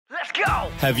go!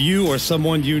 Have you or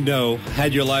someone you know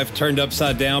had your life turned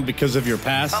upside down because of your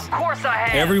past? Of course I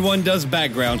have. Everyone does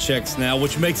background checks now,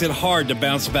 which makes it hard to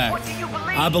bounce back. What do you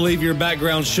believe? I believe your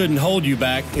background shouldn't hold you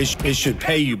back. It should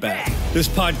pay you back. This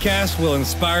podcast will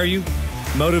inspire you,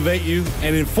 motivate you,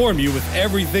 and inform you with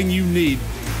everything you need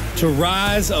to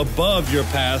rise above your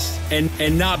past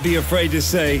and not be afraid to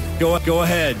say, go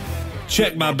ahead,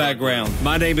 check my background.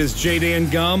 My name is J.Dan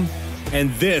Gum,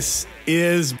 and this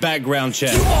is Background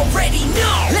Check. You already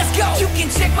know. Let's go. You can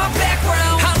check my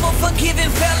background. I'm a forgiven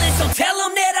felon, so tell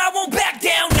them that I won't back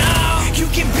down. No. You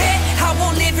can bet I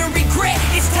won't live in regret.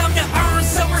 It's time to earn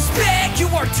some respect. You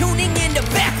are tuning in to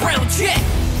Background Check.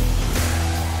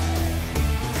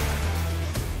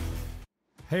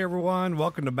 Hey everyone,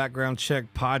 welcome to Background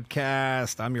Check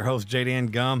Podcast. I'm your host, J.Dan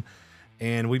Gum,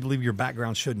 and we believe your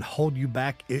background shouldn't hold you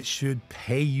back. It should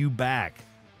pay you back.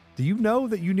 Do you know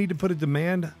that you need to put a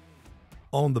demand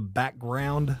on the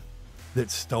background that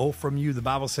stole from you? The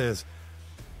Bible says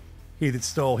he that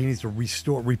stole, he needs to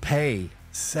repay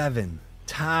 7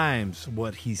 times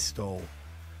what he stole.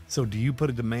 So do you put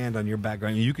a demand on your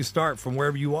background? You can start from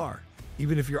wherever you are.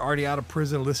 Even if you're already out of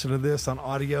prison, listen to this on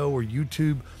audio or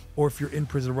YouTube, or if you're in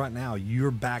prison right now,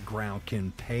 your background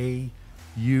can pay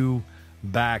you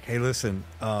back. Hey, listen,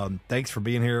 thanks for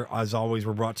being here. As always,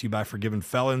 we're brought to you by Forgiven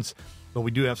Felons, but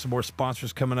we do have some more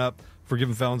sponsors coming up.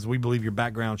 Forgiven Felons, we believe your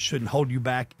background shouldn't hold you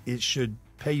back. It should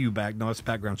pay you back. No, it's a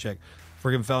background check.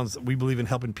 Forgiven Felons, we believe in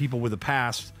helping people with a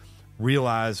past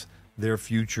realize their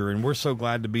future, and we're so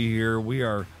glad to be here. We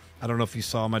are, I don't know if you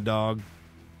saw my dog.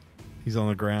 He's on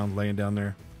the ground laying down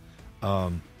there.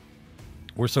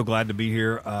 We're so glad to be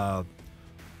here.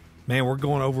 Man, we're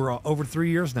going over 3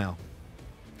 years now.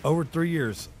 Over 3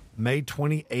 years. May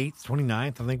 28th,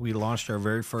 29th, I think we launched our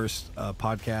very first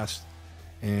podcast.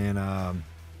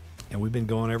 And we've been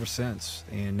going ever since.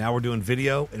 And now we're doing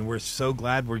video, and we're so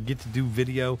glad we get to do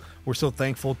video. We're so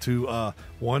thankful to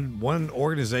one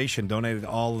organization donated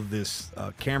all of this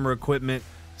camera equipment,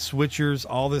 switchers,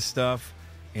 all this stuff.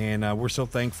 And we're so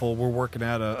thankful. We're working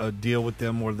out a deal with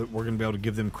them where we're going to be able to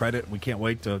give them credit. We can't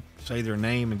wait to say their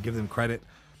name and give them credit.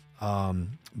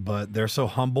 But they're so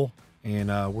humble,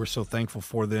 and we're so thankful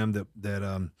for them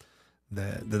that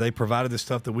they provided the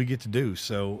stuff that we get to do,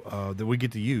 so that we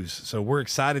get to use. So we're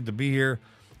excited to be here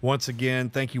once again.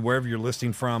 Thank you wherever you're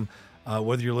listening from,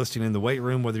 whether you're listening in the weight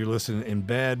room, whether you're listening in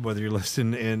bed, whether you're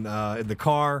listening in the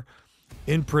car,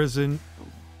 in prison.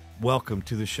 Welcome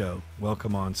to the show.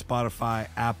 Welcome on Spotify,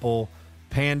 Apple,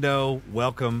 Pando.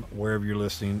 Welcome wherever you're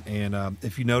listening. And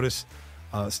if you notice,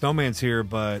 Snowman's here,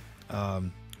 but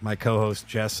my co-host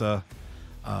Jessa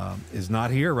is not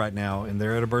here right now, and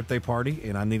they're at a birthday party,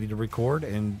 and I needed to record.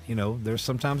 And you know, there's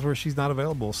sometimes where she's not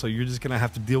available, so you're just gonna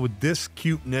have to deal with this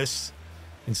cuteness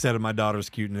instead of my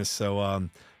daughter's cuteness. So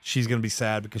she's gonna be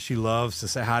sad because she loves to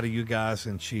say hi to you guys,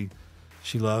 and she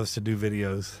loves to do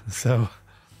videos. So.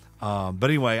 But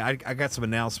anyway, I got some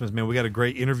announcements, man. We got a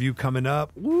great interview coming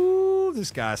up. Woo! This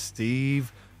guy,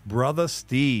 Steve, brother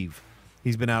Steve.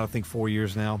 He's been out, I think, 4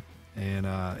 years now, and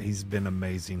he's been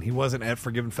amazing. He wasn't at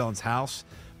Forgiven Felons' house,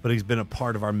 but he's been a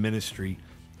part of our ministry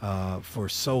for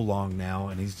so long now,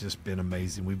 and he's just been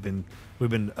amazing. We've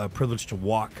been privileged to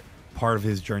walk part of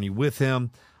his journey with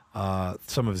him,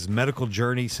 some of his medical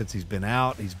journey since he's been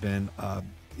out. He's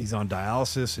on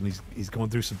dialysis, and he's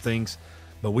going through some things.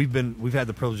 But we've had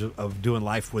the privilege of doing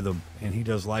life with him, and he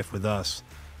does life with us,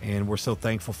 and we're so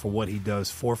thankful for what he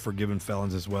does for Forgiven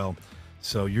Felons as well.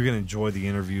 So you're going to enjoy the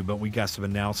interview, but we got some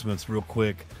announcements real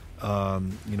quick.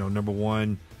 Number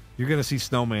one, you're going to see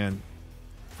Snowman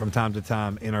from time to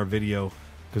time in our video,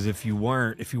 because if you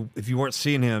weren't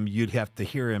seeing him, you'd have to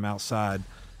hear him outside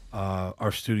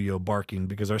our studio barking,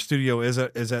 because our studio is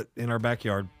in our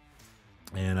backyard,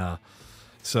 and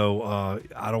So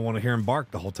I don't want to hear him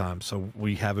bark the whole time. So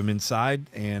we have him inside,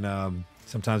 and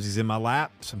sometimes he's in my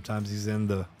lap. Sometimes he's in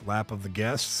the lap of the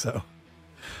guests. So,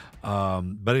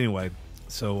 but anyway,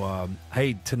 so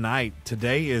hey,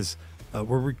 today is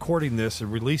we're recording this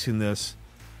and releasing this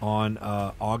on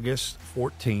August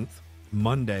 14th,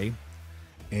 Monday.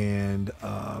 And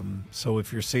so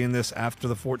if you're seeing this after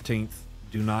the 14th,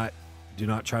 do not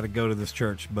try to go to this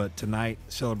church. But tonight,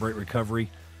 Celebrate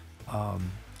Recovery.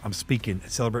 I'm speaking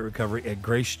at Celebrate Recovery at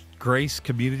Grace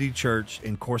Community Church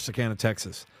in Corsicana,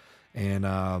 Texas, and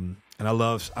I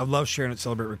love sharing at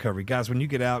Celebrate Recovery, guys. When you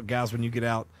get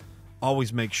out,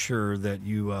 always make sure that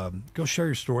you go share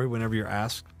your story whenever you're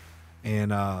asked,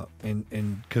 and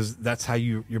because that's how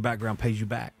your background pays you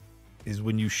back, is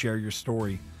when you share your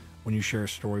story,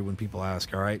 when people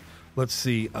ask. All right, let's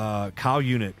see, Kyle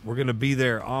Unit, we're gonna be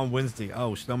there on Wednesday.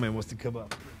 Oh, Snowman wants to come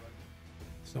up.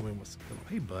 Snowman wants to come.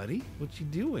 Hey, buddy, what you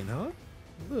doing, huh?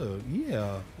 Look,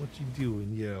 yeah, what you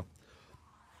doing? Yeah.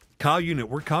 Kyle Unit,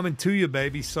 we're coming to you,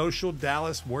 baby. Social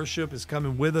Dallas Worship is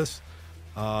coming with us.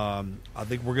 I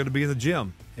think we're going to be in the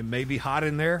gym. It may be hot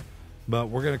in there, but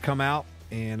we're going to come out,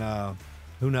 and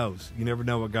who knows? You never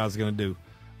know what God's going to do.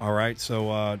 All right,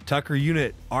 so Tucker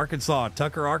Unit, Arkansas,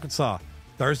 Tucker, Arkansas.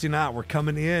 Thursday night, we're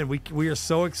coming in. We are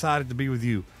so excited to be with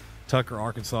you, Tucker,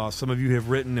 Arkansas. Some of you have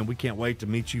written, and we can't wait to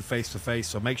meet you face to face.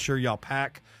 So make sure y'all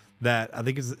pack that. I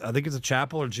think it's a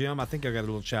chapel or gym. I think I got a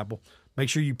little chapel. Make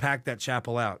sure you pack that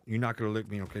chapel out. You're not going to lick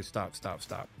me. Okay, stop.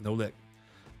 No lick.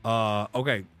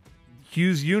 Okay,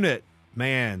 Hughes Unit,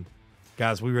 man,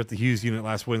 guys, we were at the Hughes Unit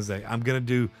last Wednesday. I'm going to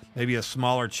do maybe a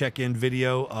smaller check-in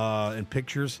video and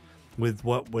pictures with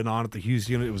what went on at the Hughes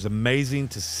Unit. It was amazing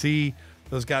to see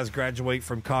those guys graduate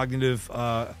from cognitive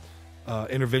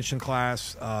intervention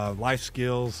class, life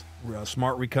skills,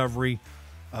 smart recovery,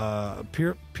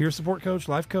 peer support coach,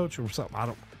 life coach, or something. I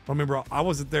don't remember. I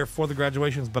wasn't there for the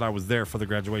graduations, but I was there for the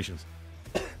graduations.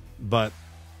 But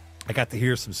I got to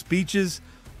hear some speeches.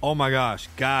 Oh my gosh,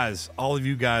 guys, all of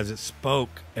you guys that spoke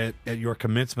at your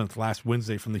commencement last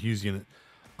Wednesday from the Hughes Unit,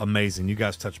 amazing. You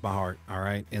guys touched my heart. All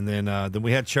right. And then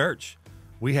we had church.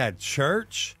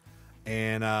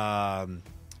 And I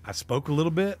spoke a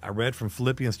little bit. I read from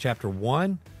Philippians chapter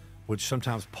 1, which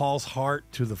sometimes Paul's heart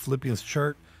to the Philippians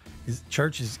church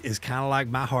is kind of like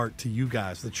my heart to you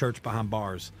guys, the church behind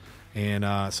bars. And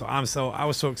I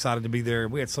was so excited to be there.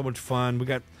 We had so much fun.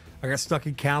 I got stuck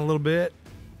in count a little bit.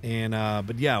 And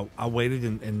but yeah, I waited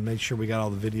and made sure we got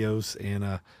all the videos,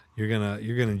 and you're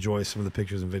gonna enjoy some of the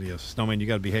pictures and videos. Snowman, you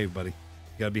gotta behave, buddy.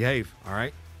 You gotta behave. All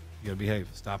right, you gotta behave.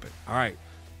 Stop it. All right,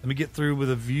 let me get through with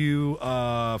a view.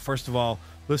 First of all,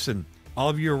 listen, all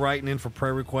of you are writing in for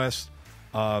prayer requests.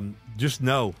 Just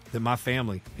know that my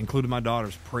family, including my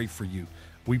daughters, pray for you.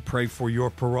 We pray for your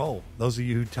parole. Those of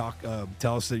you who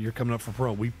tell us that you're coming up for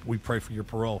parole, we pray for your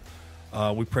parole.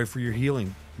 We pray for your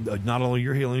healing. Not only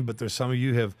your healing, but there's some of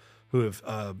you who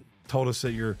have told us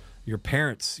that your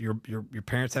parents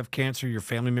have cancer, your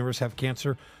family members have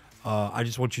cancer. I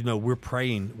just want you to know we're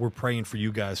praying for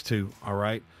you guys too. All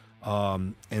right,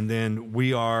 and then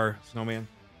we are Snowman.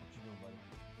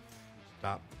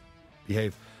 Stop,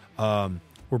 behave.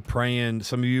 We're praying.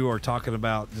 Some of you are talking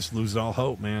about just losing all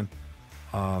hope, man.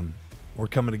 We're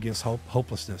coming against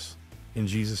hopelessness in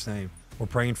Jesus' name. We're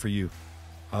praying for you.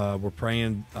 We're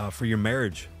praying for your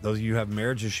marriage. Those of you who have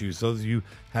marriage issues, those of you who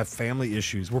have family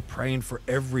issues, we're praying for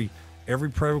every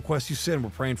prayer request you send.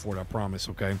 We're praying for it, I promise,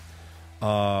 okay?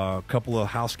 A couple of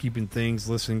housekeeping things.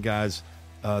 Listen, guys,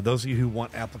 those of you who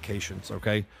want applications,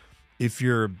 okay? If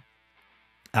you're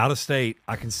out of state,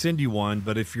 I can send you one,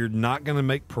 but if you're not going to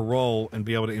make parole and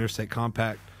be able to interstate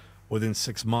compact within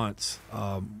 6 months,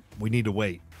 we need to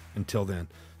wait until then.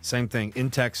 Same thing in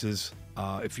Texas.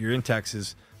 If you're in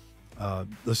Texas,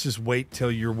 let's just wait till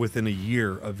you're within a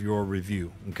year of your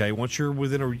review. Okay. Once you're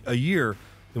within a year,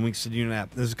 then we can send you an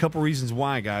app. There's a couple reasons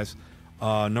why, guys.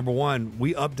 Number one,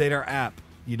 we update our app,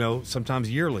 sometimes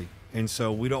yearly. And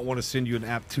so we don't want to send you an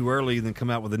app too early and then come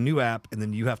out with a new app. And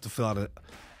then you have to fill out a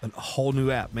whole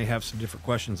new app. May have some different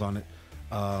questions on it.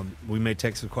 We may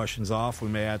take some questions off. We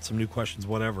may add some new questions,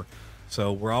 whatever.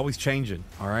 So we're always changing.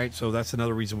 All right. So that's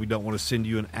another reason we don't want to send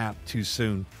you an app too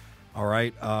soon. All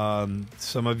right.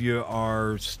 Some of you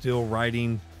are still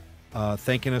writing,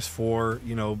 thanking us for,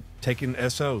 taking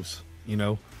SOs,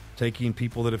 taking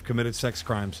people that have committed sex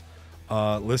crimes.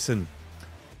 Listen,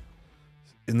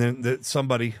 and then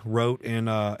somebody wrote and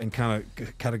kind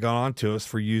of gone on to us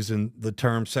for using the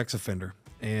term sex offender.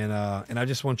 And I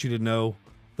just want you to know,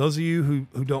 those of you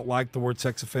who don't like the word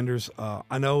sex offenders,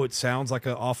 I know it sounds like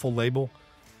an awful label,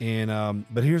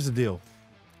 but here's the deal.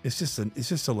 It's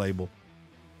just a label.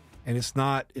 And it's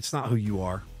not who you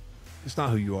are. It's not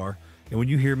who you are. And when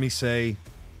you hear me say,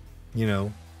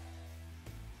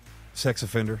 sex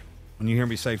offender, when you hear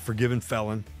me say forgiven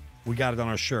felon, we got it on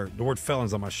our shirt. The word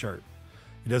felon's on my shirt.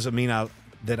 It doesn't mean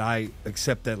that I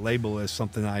accept that label as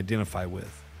something I identify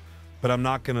with. But I'm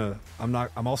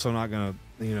also not gonna,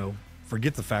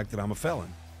 forget the fact that I'm a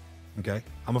felon. Okay?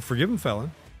 I'm a forgiven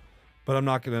felon, but I'm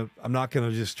not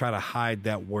gonna just try to hide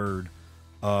that word.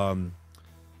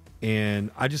 And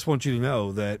I just want you to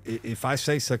know that if I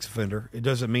say sex offender, it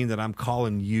doesn't mean that I'm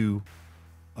calling you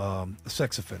a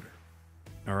sex offender.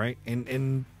 All right?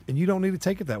 And you don't need to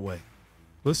take it that way.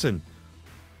 Listen,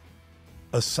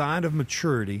 a sign of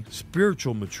maturity,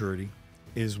 spiritual maturity,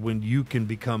 is when you can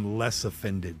become less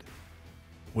offended.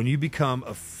 When you become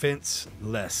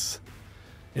offenseless.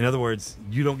 In other words,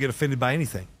 you don't get offended by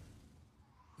anything.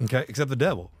 Okay? Except the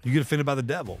devil. You get offended by the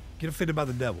devil. Get offended by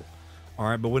the devil. All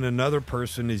right. But when another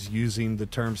person is using the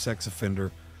term sex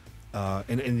offender,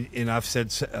 and I've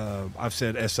said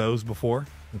SOs before,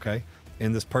 okay?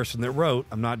 And this person that wrote,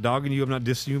 I'm not dogging you, I'm not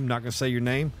dissing you, I'm not going to say your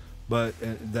name, but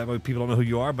that way people don't know who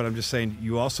you are. But I'm just saying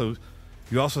you also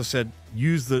said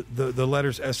use the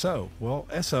letters SO. Well,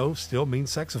 SO still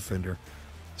means sex offender.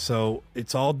 So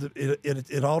it all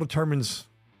determines.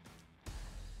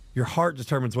 Your heart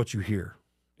determines what you hear.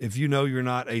 If you know you're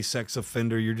not a sex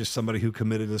offender, you're just somebody who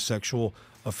committed a sexual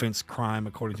offense crime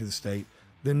according to the state,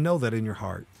 then know that in your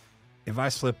heart. If I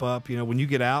slip up, when you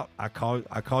get out, I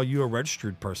call you a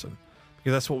registered person,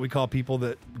 because that's what we call people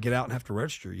that get out and have to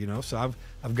register. So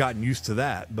I've gotten used to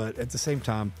that. But at the same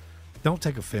time, don't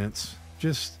take offense.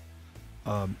 Just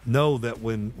know that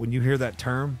when you hear that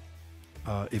term,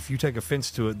 if you take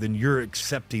offense to it, then you're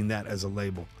accepting that as a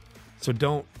label. So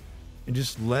don't, and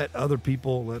just let other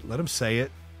people let them say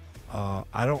it.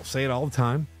 I don't say it all the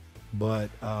time, but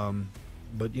I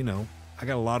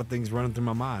got a lot of things running through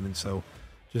my mind, and so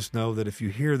just know that if you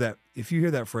hear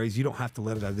that phrase, you don't have to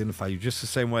let it identify you. Just the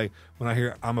same way when I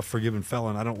hear I'm a forgiven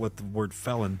felon, I don't let the word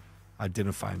felon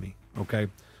identify me. Okay,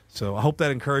 so I hope that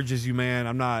encourages you, man.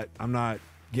 I'm not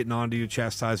getting on to you,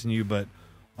 chastising you, but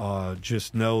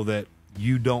just know that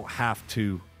you don't have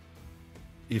to.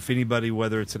 If anybody,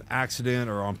 whether it's an accident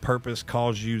or on purpose,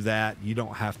 calls you that, you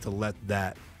don't have to let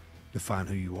that define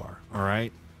who you are. All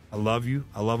right? I love you.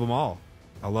 I love them all.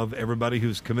 I love everybody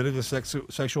who's committed a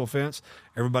sexual offense,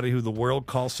 everybody who the world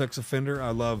calls sex offender.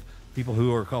 I love people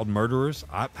who are called murderers.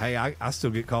 I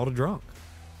still get called a drunk.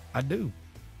 I do.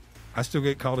 I still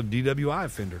get called a DWI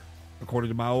offender, according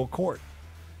to my old court.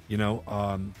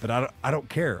 But I don't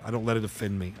care. I don't let it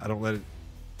offend me. I don't let it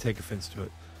take offense to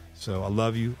it. So I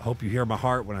love you. I hope you hear my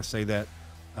heart when I say that.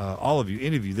 All of you,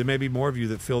 any of you. There may be more of you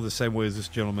that feel the same way as this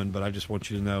gentleman, but I just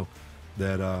want you to know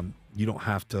that you don't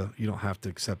have to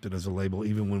accept it as a label,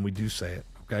 even when we do say it.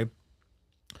 Okay.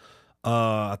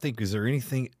 I think, is there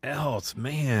anything else?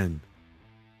 Man,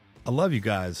 I love you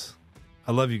guys.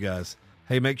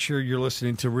 Hey, make sure you're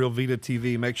listening to Real Vita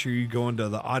TV. Make sure you go into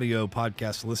the audio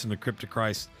podcast to listen to Crypt to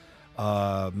Christ.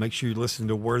 Make sure you listen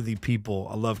to Worthy People.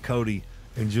 I love Cody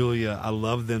and Julia. I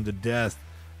love them to death.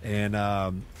 And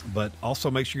but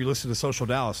also make sure you listen to Social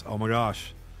Dallas. Oh my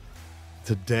gosh,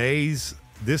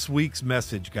 this week's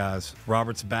message, guys.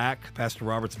 Robert's back. Pastor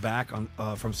Robert's back on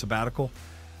from sabbatical,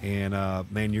 and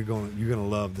man, you're gonna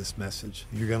love this message.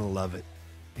 You're gonna love it.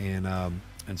 And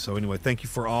so anyway, thank you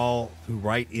for all who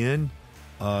write in.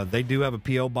 They do have a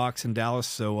PO box in Dallas,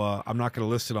 so I'm not going to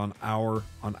list it on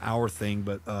our thing,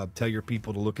 but tell your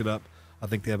people to look it up. I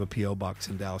think they have a PO box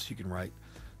in Dallas you can write.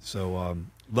 So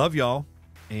love y'all,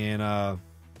 and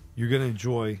you're going to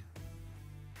enjoy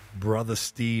Brother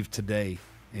Steve today.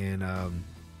 And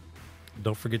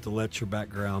don't forget to make your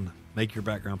background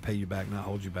pay you back, not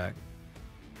hold you back.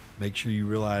 Make sure you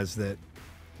realize that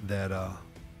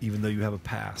even though you have a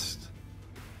past,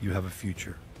 you have a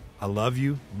future. I love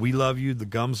you. We love you. The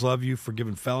Gums love you.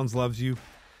 Forgiven Felons loves you.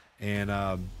 And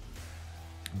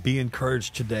be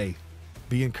encouraged today.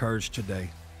 Be encouraged today.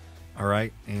 All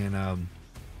right? And,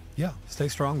 stay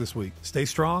strong this week. Stay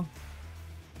strong.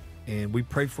 And we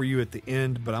pray for you at the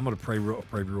end, but I'm going to pray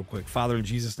real quick. Father, in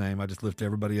Jesus' name, I just lift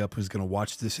everybody up who's going to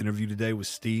watch this interview today with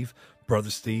Steve,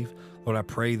 Brother Steve. Lord, I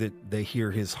pray that they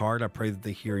hear his heart. I pray that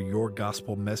they hear your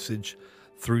gospel message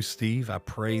through Steve. I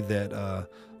pray that,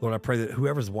 Lord, I pray that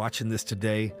whoever's watching this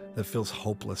today that feels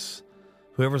hopeless,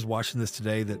 whoever's watching this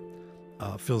today that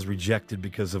feels rejected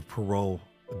because of parole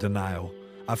denial,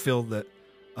 I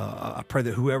pray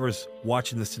that whoever's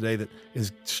watching this today that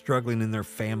is struggling in their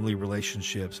family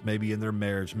relationships, maybe in their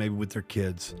marriage, maybe with their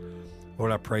kids,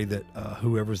 Lord, I pray that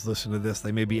whoever's listening to this,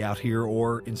 they may be out here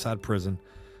or inside prison,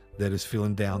 that is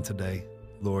feeling down today,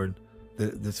 Lord,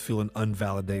 that's feeling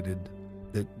unvalidated,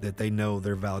 that they know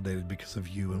they're validated because of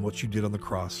you and what you did on the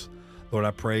cross. Lord,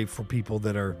 I pray for people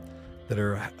that are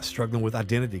struggling with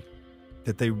identity,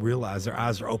 that they realize their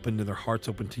eyes are open and their hearts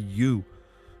open to you,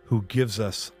 who gives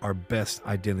us our best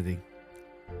identity.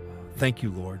 Thank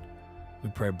you, Lord. We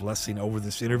pray a blessing over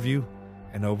this interview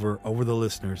and over the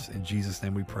listeners. In Jesus'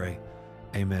 name we pray.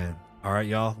 Amen. All right,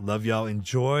 y'all. Love y'all.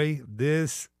 Enjoy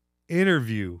this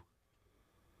interview.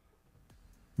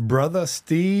 Brother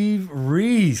Steve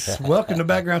Reece. Welcome to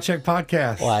Background Check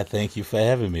Podcast. Well, I thank you for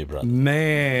having me, brother.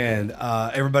 Man,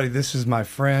 everybody, this is my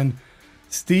friend,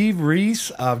 Steve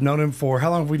Reece. I've known him for,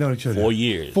 how long have we known each other? 4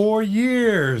 years. 4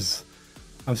 years.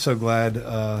 I'm so glad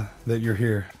that you're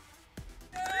here.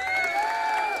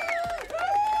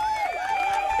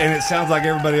 And it sounds like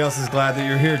everybody else is glad that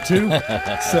you're here too.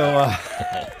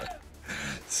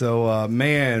 So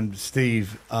man,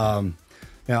 Steve,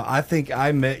 Now, I think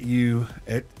I met you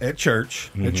at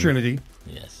church, at Trinity.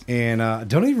 Yes. And I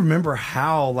don't even remember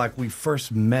how, like, we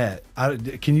first met.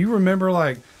 Can you remember,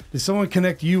 like, did someone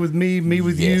connect you with me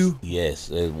with you? Yes,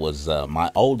 it was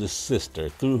my oldest sister.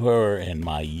 Through her and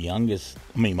my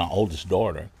oldest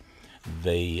daughter,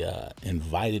 they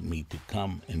invited me to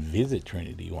come and visit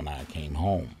Trinity when I came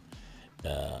home.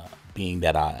 Being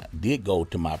that I did go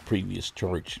to my previous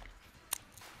church,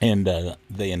 and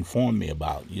they informed me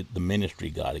about the ministry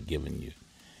God had given you.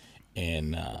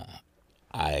 And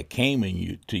I came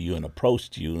to you and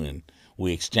approached you, and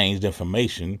we exchanged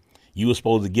information. You were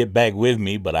supposed to get back with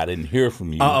me, but I didn't hear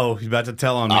from you. Uh-oh, he's about to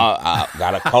tell on me. I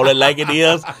got to call it like it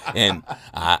is. And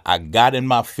I got in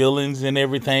my feelings and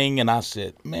everything, and I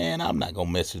said, man, I'm not going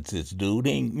to mess with this dude.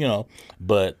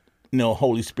 But,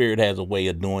 Holy Spirit has a way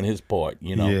of doing his part,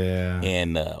 Yeah.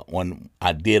 And when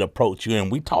I did approach you,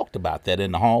 and we talked about that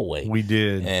in the hallway. We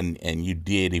did. And you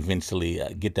did eventually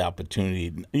get the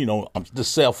opportunity, the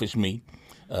selfish me,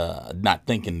 not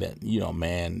thinking that,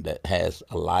 man that has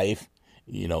a life,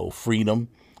 freedom,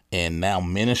 and now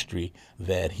ministry,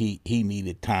 that he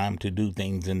needed time to do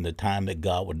things in the time that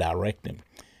God would direct him.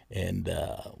 And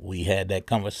we had that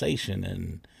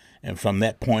conversation, and from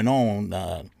that point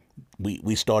on,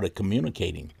 we started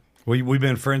communicating. We've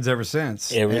been friends ever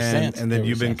since. And then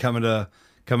you've been coming to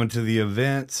the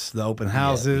events, the open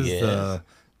houses, the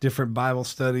different Bible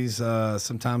studies,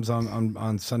 sometimes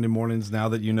on Sunday mornings, now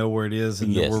that you know where it is,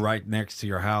 and that we're right next to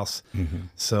your house.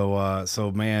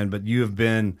 So man, but you've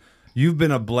been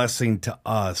a blessing to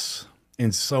us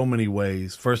in so many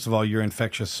ways. First of all, your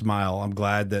infectious smile. I'm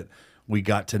glad that we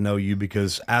got to know you,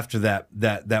 because after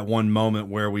that one moment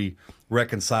where we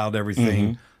reconciled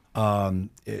everything, I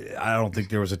don't think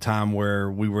there was a time where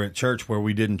we were at church where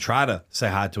we didn't try to say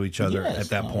hi to each other at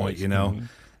that point,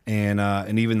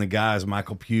 And even the guys,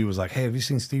 Michael Pugh was like, "Hey, have you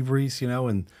seen Steve Reece?"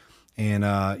 And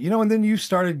then you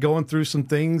started going through some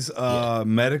things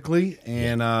medically,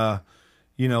 and so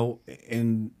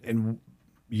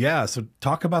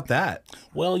talk about that.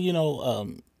 Well,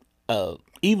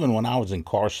 even when I was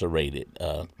incarcerated,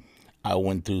 I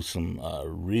went through some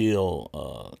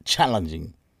real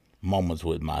challenging moments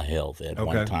with my health. At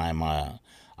one time, I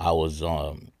was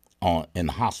in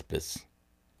hospice.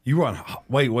 You were on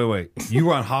wait. You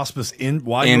were on hospice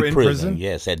while you were in prison?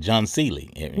 Yes, at John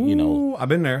Seeley. Ooh, I've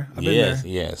been there.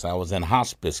 Yes, I was in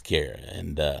hospice care,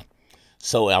 and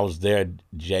so I was there,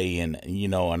 Jay, and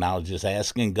and I was just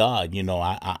asking God.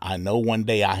 I know one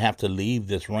day I have to leave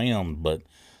this realm, but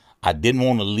I didn't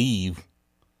want to leave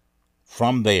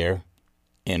from there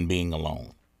and being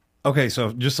alone. Okay,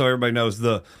 so just so everybody knows,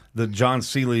 the John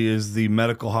Seeley is the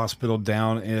medical hospital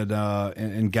down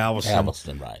in Galveston.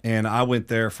 Galveston, right. And I went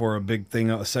there for a big thing,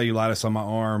 a cellulitis on my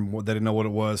arm. They didn't know what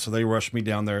it was, so they rushed me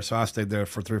down there. So I stayed there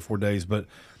for 3 or 4 days. But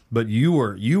you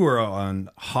were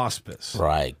on hospice,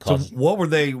 right? So what were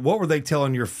they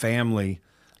telling your family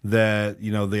that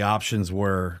the options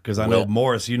were? Because I know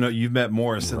Morris. You've met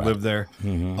Morris that lived there.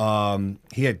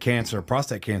 He had cancer,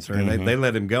 prostate cancer, and they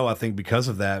let him go. I think because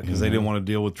of that, because they didn't want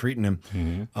to deal with treating him.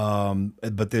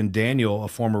 But then Daniel, a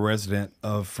former resident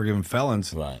of Forgiven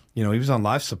Felons, he was on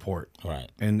life support,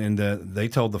 right? And they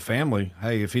told the family,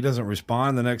 hey, if he doesn't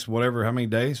respond the next how many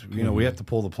days, we have to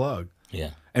pull the plug.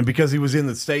 Yeah. And because he was in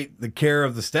the care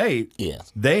of the state,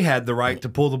 they had the right to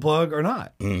pull the plug or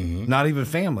not. Not even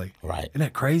family. Right. Isn't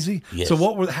that crazy? Yes. So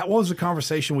what was the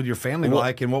conversation with your family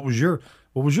like, and what was your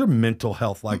mental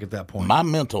health like at that point? My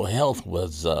mental health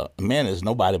was, it's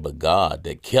nobody but God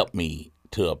that kept me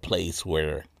to a place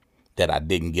that I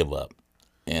didn't give up,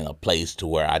 and a place to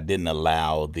where I didn't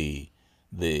allow the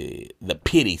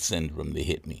pity syndrome to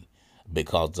hit me,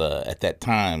 because at that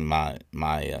time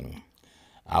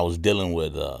I was dealing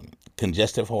with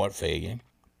congestive heart failure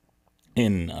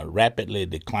and rapidly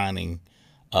declining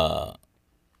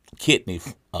kidney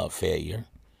failure,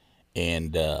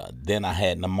 and then I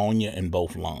had pneumonia in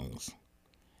both lungs.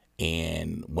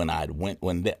 And when I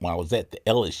was at the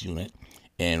Ellis unit,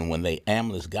 and when the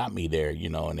ambulance got me there,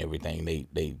 and everything,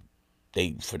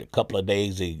 they for a couple of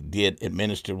days they did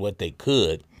administer what they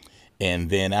could, and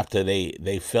then after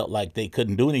they felt like they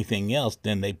couldn't do anything else,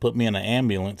 then they put me in an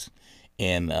ambulance.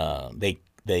 And they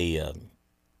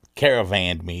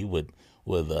caravanned me with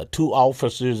 2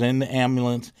 officers in the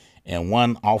ambulance and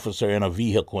 1 officer in a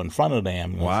vehicle in front of the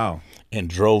ambulance. Wow. And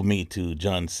drove me to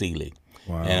John Seeley.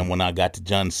 Wow. And when I got to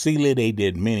John Seeley, they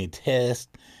did many tests,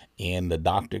 and the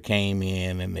doctor came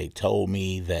in and they told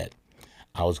me that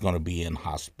I was going to be in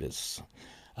hospice.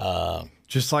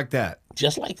 Just like that.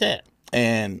 Just like that.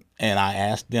 And I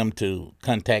asked them to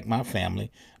contact my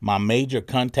family. My major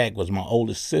contact was my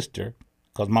oldest sister,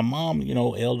 because my mom,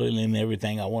 elderly and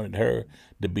everything, I wanted her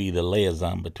to be the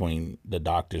liaison between the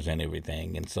doctors and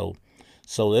everything. And so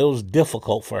it was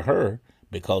difficult for her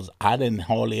because I didn't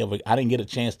get a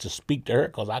chance to speak to her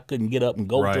because I couldn't get up and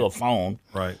go to a phone.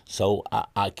 Right. So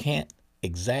I can't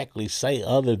exactly say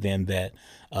other than that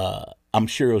I'm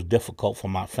sure it was difficult for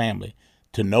my family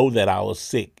to know that I was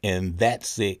sick and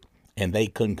they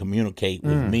couldn't communicate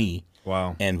with me.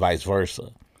 Wow. And vice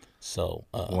versa. So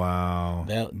wow,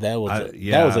 that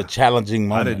was a challenging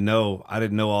moment. I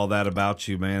didn't know all that about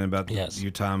you, man. About your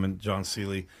time in John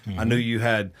Seeley. I knew you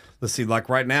had. Let's see, like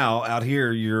right now out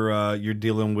here, you're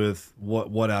dealing with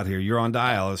what out here? You're on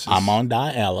dialysis. I'm on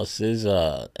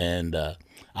dialysis, and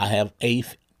I have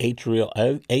atrial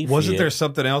AFib. Wasn't there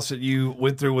something else that you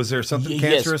went through? Was there something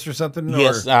cancerous or something?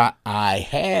 Yes, I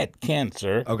had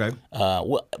cancer. Okay.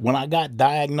 When I got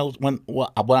diagnosed, when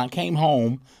I came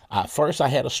home, first I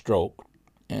had a stroke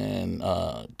in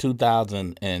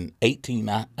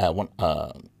 2018.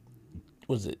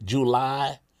 Was it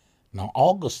July? No,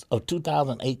 August of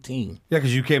 2018. Yeah,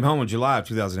 because you came home in July of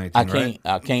 2018,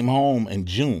 I came home in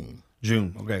June.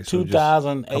 June, okay. So 2018,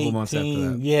 just a couple months after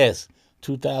that. Yes.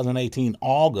 2018,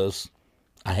 August,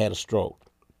 I had a stroke.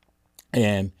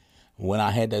 And when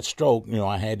I had that stroke, you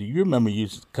remember you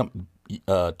come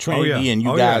Trinity and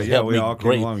you guys helped me all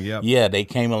great. Came along, yep. Yeah, they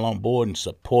came along board and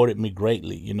supported me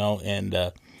greatly,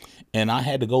 and I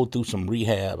had to go through some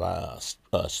rehab,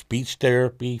 speech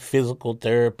therapy, physical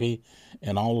therapy,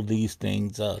 and all of these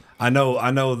things. I know.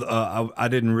 I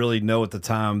didn't really know at the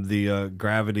time the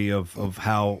gravity of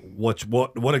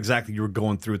what exactly you were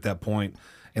going through at that point.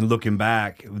 And looking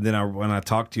back, then when I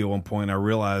talked to you at one point, I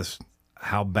realized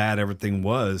how bad everything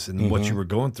was and what you were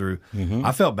going through.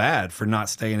 I felt bad for not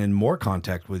staying in more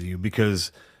contact with you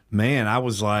because, man, I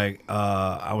was like,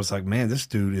 man, this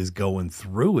dude is going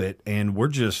through it, and we're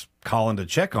just calling to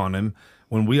check on him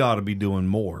when we ought to be doing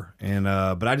more. And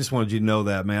but I just wanted you to know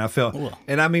that, man. I felt,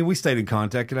 and I mean, we stayed in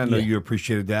contact, and I know you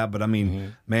appreciated that. But I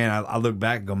mean, man, I look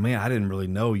back and go, man, I didn't really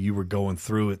know you were going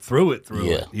through it.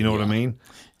 You know what I mean?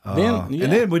 And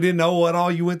then we didn't know what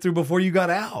all you went through before you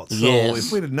got out. So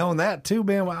if we'd have known that too,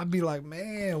 man, I'd be like,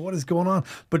 man, what is going on?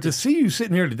 But to see you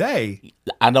sitting here today,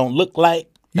 I don't look like.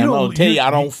 I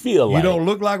don't feel like. You don't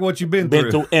look like what you've been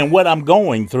through. And what I'm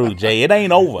going through, Jay. It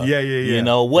ain't over.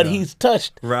 Yeah. What he's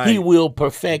touched, he will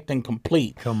perfect and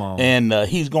complete. Come on. And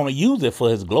he's going to use it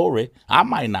for his glory. I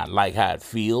might not like how it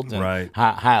feels and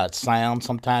how it sounds,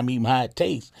 sometimes even how it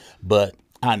tastes. But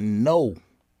I know,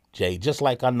 Jay, just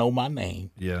like I know my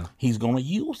name, he's going to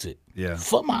use it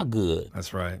for my good.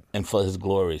 That's right. And for his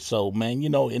glory. So, man,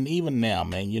 and even now,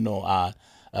 man,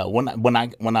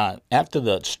 when I after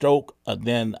the stroke,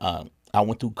 then I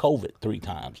went through COVID 3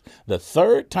 times. The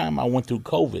third time I went through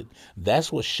COVID,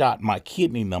 that's what shot my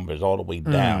kidney numbers all the way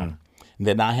down. And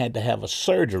then I had to have a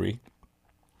surgery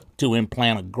to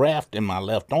implant a graft in my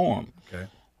left arm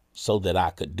so that I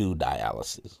could do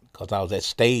dialysis because I was at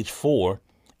stage 4.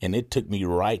 And it took me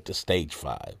right to stage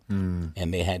 5, and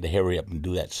they had to hurry up and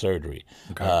do that surgery.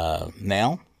 But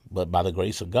by the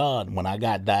grace of God, when I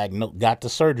got the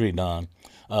surgery done,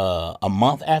 a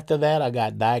month after that, I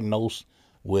got diagnosed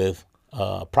with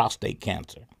prostate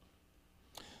cancer.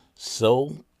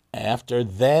 So after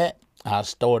that, I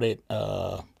started.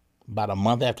 About a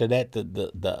month after that,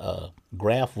 the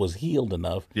graft was healed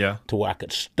enough to where I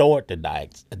could start the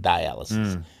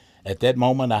dialysis. At that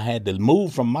moment, I had to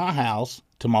move from my house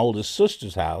to my oldest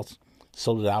sister's house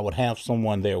so that I would have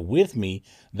someone there with me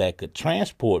that could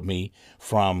transport me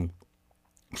from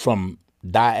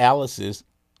dialysis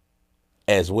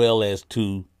as well as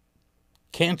to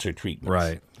cancer treatments.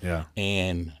 Right, yeah.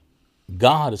 And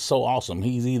God is so awesome.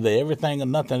 He's either everything or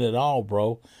nothing at all,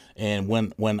 bro. And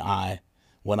when I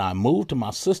moved to my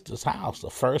sister's house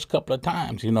the first couple of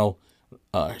times,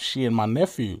 she and my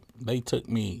nephew, they took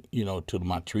me, to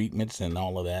my treatments and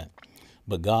all of that.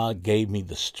 But God gave me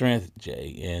the strength,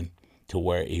 Jay, and to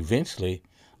where eventually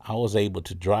I was able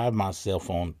to drive myself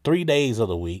on 3 days of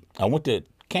the week. I went to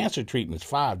cancer treatments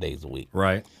 5 days a week.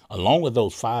 Right. Along with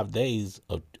those 5 days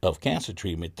of cancer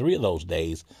treatment, 3 of those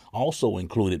days also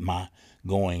included my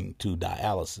going to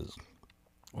dialysis.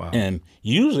 Wow. And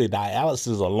usually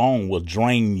dialysis alone will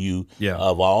drain you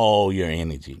of all your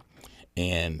energy.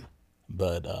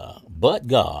 But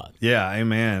God. Yeah,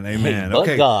 amen.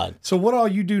 But God. So what all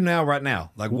you do now, right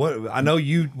now? Like what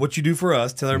you do for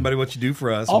us. Tell everybody what you do for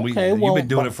us. Okay, you've been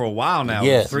doing it for a while now.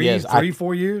 Yes,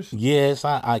 4 years? Yes,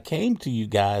 I came to you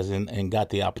guys and got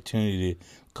the opportunity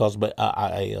because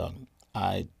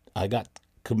I got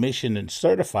commissioned and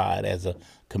certified as a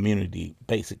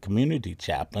basic community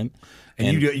chaplain.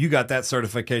 And you got that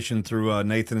certification through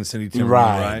Nathan and Cindy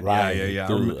Timberland, right? Yeah.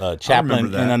 Through Chaplain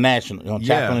International,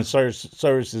 Chaplain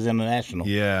Services International.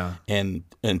 Yeah. And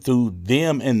through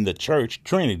them in the church,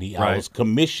 Trinity, I was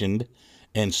commissioned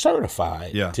and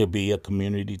certified to be a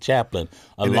community chaplain.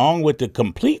 Along with to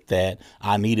complete that,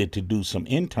 I needed to do some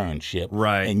internship.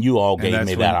 Right. And you all gave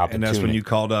me that opportunity. And that's when you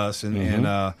called us.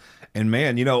 And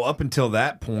man, you know, up until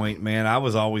that point, man, I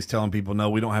was always telling people, no,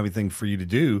 we don't have anything for you to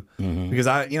do, because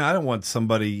I don't want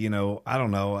somebody, you know, I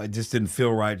don't know, it just didn't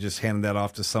feel right just handing that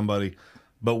off to somebody.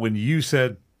 But when you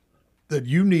said that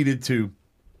you needed to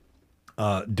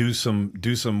do some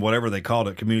whatever they called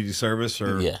it, community service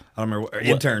or I don't remember,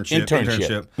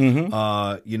 internship.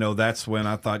 You know, that's when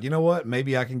I thought, you know what,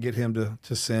 maybe I can get him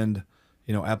to send,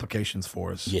 you know, applications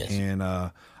for us. Yes. And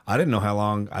I didn't know how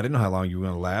long you were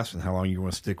going to last and how long you were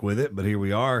going to stick with it, but here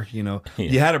we are. You know,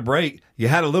 you had a break. You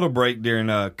had a little break during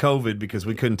COVID because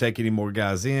we couldn't take any more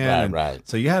guys in. Right.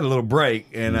 So you had a little break,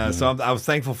 and so I was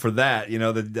thankful for that. You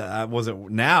know, that I wasn't.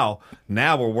 Now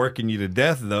we're working you to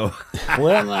death, though.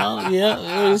 Well, no,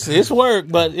 yeah, it's work,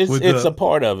 but it's a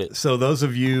part of it. So those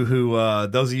of you who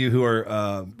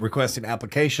are requesting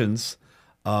applications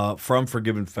from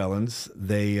Forgiven Felons,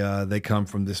 they come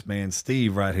from this man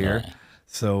Steve right here. Right.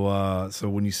 So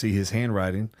when you see his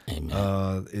handwriting,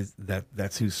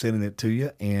 that's who's sending it to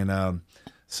you, and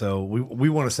so we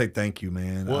want to say thank you,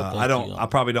 man. Well, I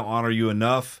probably don't honor you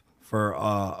enough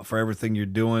for everything you're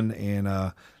doing,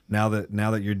 and now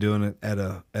that you're doing it at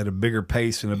a bigger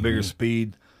pace and a bigger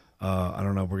speed, I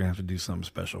don't know, we're gonna have to do something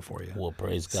special for you. Well,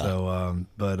 praise God. So,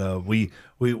 but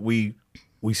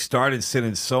we started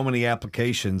sending so many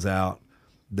applications out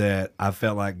that I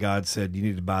felt like God said, you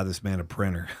need to buy this man a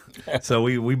printer. So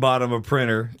we bought him a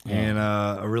printer, and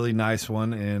a really nice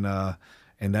one,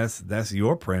 and that's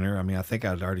your printer. I mean, I think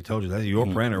I'd already told you that's your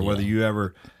printer. Whether you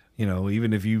ever, you know,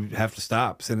 even if you have to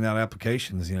stop sending out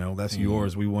applications, you know, that's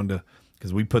yours. We wanted to,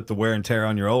 because we put the wear and tear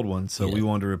on your old one, so we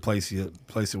wanted to replace it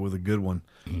with a good one.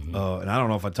 And I don't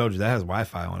know if I told you that has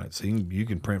Wi-Fi on it, so you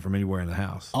can print from anywhere in the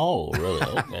house. Oh, really?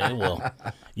 Okay. Well,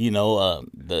 you know,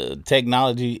 the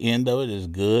technology end of it is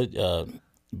good,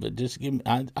 but just give me.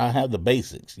 I have the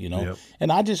basics, you know,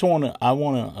 and I just want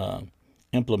to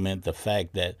implement the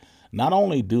fact that not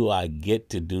only do I get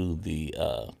to do the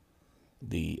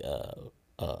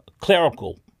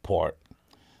clerical part,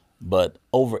 but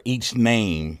over each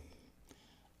name,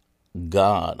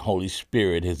 God, Holy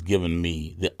Spirit, has given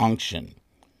me the unction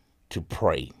to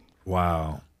pray.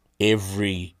 Wow.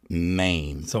 Every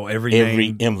name. So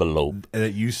every envelope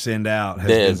that you send out has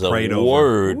there's been prayed a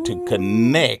word to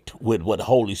connect with what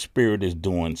Holy Spirit is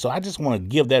doing. So I just want to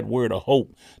give that word of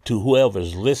hope to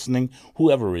whoever's listening,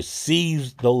 whoever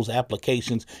receives those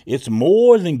applications. It's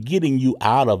more than getting you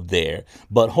out of there,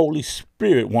 but Holy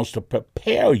Spirit wants to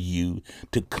prepare you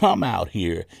to come out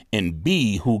here and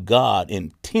be who God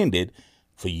intended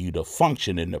for you to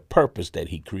function in the purpose that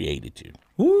he created you.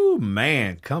 Ooh,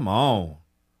 man, come on.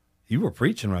 You were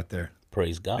preaching right there.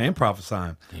 Praise God. And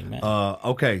prophesying. Amen.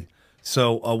 Okay.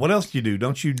 So what else do you do?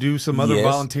 Don't you do some other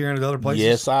volunteering at other places?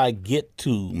 Yes, I get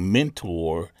to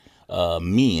mentor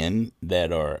men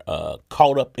that are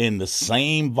caught up in the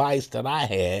same vice that I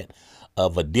had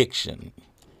of addiction.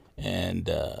 And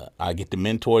I get to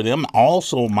mentor them.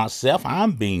 Also, myself,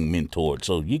 I'm being mentored.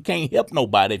 So you can't help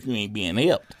nobody if you ain't being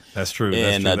helped. That's true.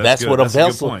 And that's what a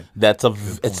vessel.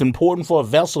 It's important for a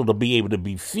vessel to be able to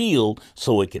be filled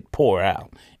so it could pour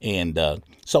out. And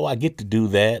so I get to do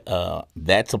that.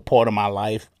 That's a part of my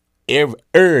life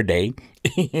every day.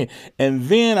 And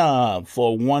then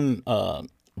for one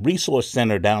resource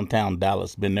center downtown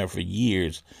Dallas, been there for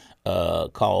years,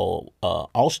 called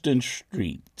Austin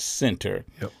Street Center.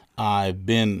 Yep. I've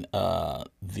been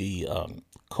the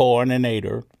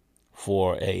coordinator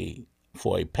for a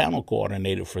panel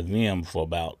coordinator for them for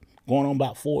going on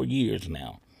about 4 years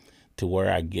now, to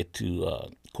where I get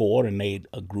to coordinate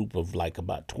a group of like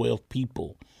about 12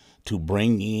 people to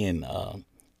bring in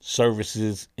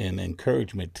services and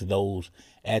encouragement to those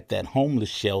at that homeless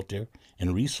shelter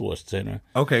and resource center.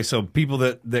 Okay, so people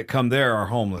that come there are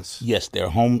homeless. Yes, they're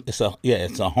home. It's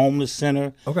a homeless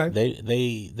center. Okay,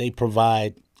 they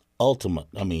provide all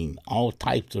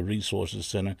types of resources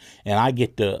center, and I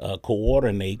get to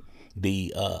coordinate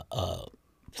the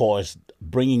for us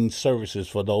bringing services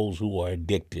for those who are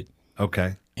addicted.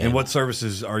 Okay. And what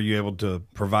services are you able to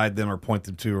provide them or point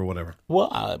them to or whatever? Well,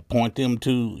 I point them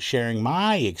to sharing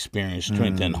my experience,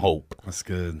 strength, and hope. That's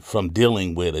good. From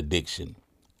dealing with addiction,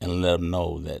 and let them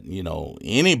know that, you know,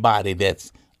 anybody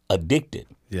that's addicted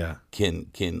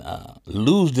can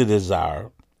lose the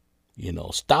desire, You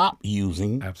know, stop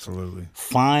using. Absolutely.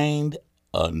 Find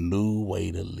a new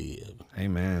way to live.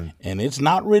 Amen. And it's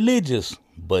not religious,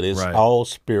 but it's Right. all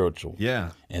spiritual. Yeah.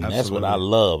 And absolutely. that's what I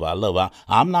love.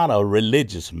 I'm not a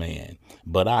religious man,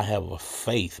 but I have a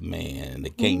faith man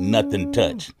that can't nothing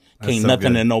touch. Can't so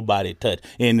nothing good. and nobody touch.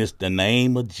 And it's the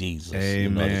name of Jesus. You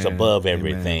know, it's Amen. above Amen.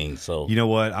 everything. So You know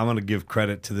what? I'm going to give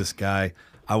credit to this guy.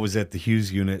 I was at the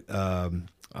Hughes unit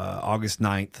August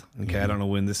 9th. Okay, I don't know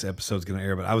when this episode's going to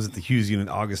air, but I was at the Hughes unit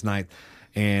August 9th.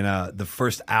 And the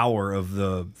first hour of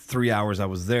the 3 hours I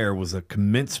was there was a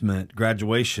commencement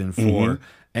graduation for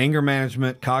anger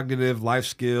management, cognitive, life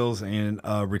skills, and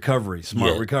recovery,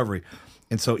 smart recovery.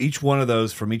 And so each one of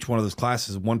those, from each one of those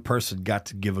classes, one person got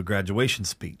to give a graduation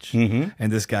speech.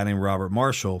 And this guy named Robert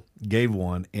Marshall gave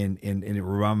one, and it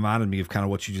reminded me of kind of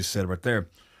what you just said right there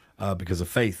because of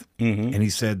faith. And he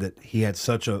said that he had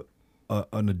such an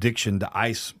addiction to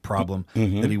ice problem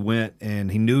that he went, and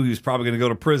he knew he was probably going to go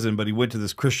to prison, but he went to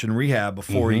this Christian rehab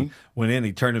before he went in.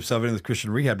 He turned himself into this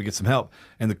Christian rehab to get some help.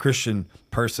 And the Christian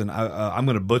person, I'm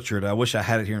going to butcher it. I wish I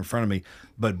had it here in front of me,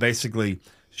 but basically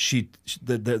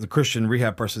the Christian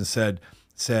rehab person said,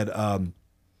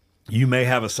 you may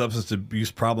have a substance abuse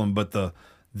problem, but the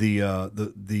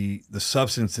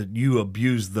substance that you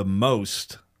abuse the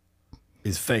most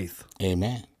is faith.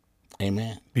 Amen.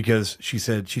 Amen. Because she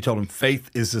told him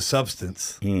faith is the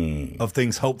substance of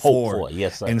things hoped for.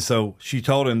 Yes, sir. And so she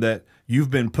told him that you've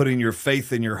been putting your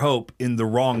faith and your hope in the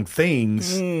wrong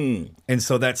things. And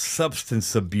so that's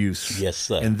substance abuse. Yes,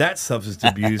 sir. And that substance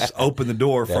abuse opened the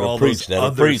door for all preach, those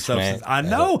other preach, substances. man. I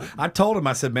know. I told him,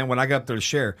 I said, man, when I got up there to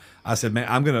share, I said, man,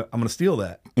 I'm gonna steal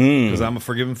that because I'm a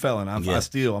forgiven felon. I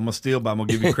steal. I'm gonna steal, but I'm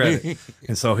gonna give you credit.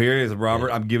 And so here it is,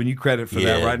 Robert. I'm giving you credit for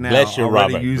that right now. Bless you,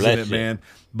 already Robert. using Bless it, you. man.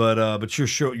 But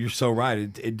you're so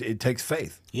right. It takes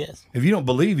faith. Yes. If you don't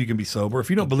believe you can be sober, if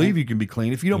you don't believe you can be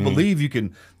clean, if you don't believe you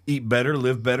can eat better,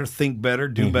 live better, think better,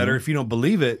 do better, if you don't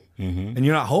believe it and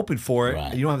you're not hoping for it,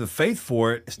 and you don't have the faith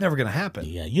for it, it's never going to happen.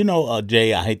 Yeah. You know,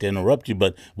 Jay, I hate to interrupt you,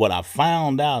 but what I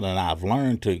found out and I've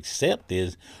learned to accept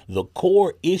is the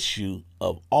core issue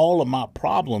of all of my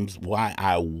problems, why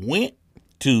I went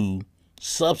to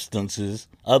substances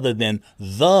other than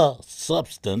the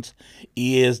substance,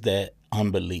 is that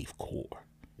unbelief core.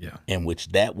 Yeah. In which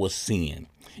that was sin.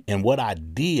 And what I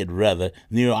did, rather,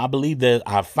 I believe that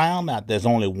I found out there's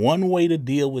only one way to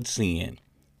deal with sin,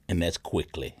 and that's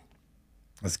quickly.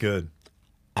 That's good.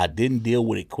 I didn't deal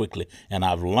with it quickly. And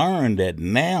I've learned that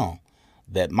now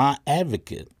that my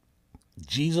advocate,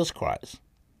 Jesus Christ,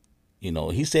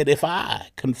 he said, if I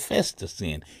confess the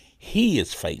sin, he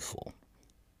is faithful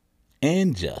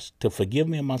and just to forgive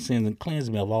me of my sins and cleanse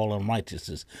me of all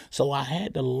unrighteousness. So I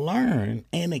had to learn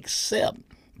and accept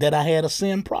that I had a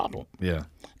sin problem. Yeah.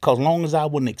 Because long as I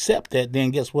wouldn't accept that, then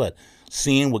guess what?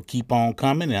 Sin would keep on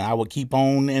coming and I would keep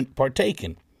on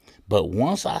partaking. But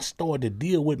once I started to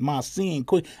deal with my sin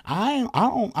quick, I'm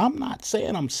not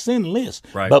saying I'm sinless,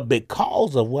 right. But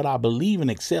because of what I believe and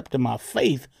accept in my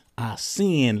faith, I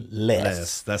sin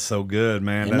less. That's so good,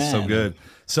 man. Amen. That's so good.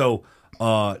 So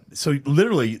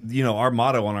literally, our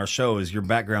motto on our show is your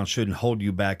background shouldn't hold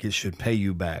you back. It should pay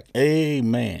you back.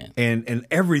 Amen. And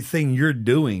everything you're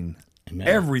doing, Amen.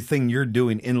 Everything you're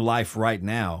doing in life right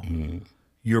now,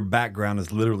 your background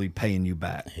is literally paying you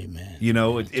back. Amen.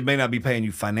 It may not be paying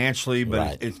you financially, but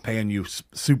Right. it's paying you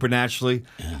supernaturally.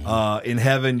 In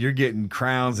heaven, you're getting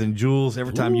crowns and jewels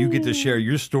every time you get to share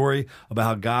your story about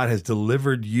how God has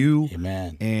delivered you.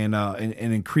 Amen. And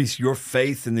increase your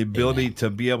faith and the ability to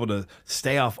be able to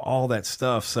stay off all that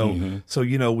stuff. So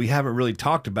we haven't really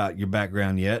talked about your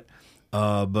background yet.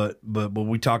 But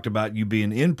we talked about you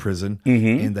being in prison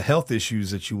and the health issues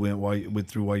that you went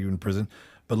through while you were in prison.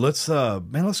 But let's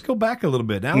go back a little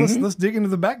bit. Now let's dig into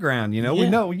the background. We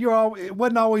know it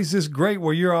wasn't always this great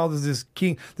where you're all this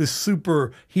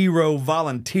superhero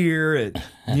volunteer at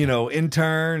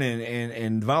intern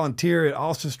and volunteer at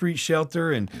Austin Street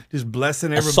Shelter and just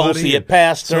blessing everybody. Associate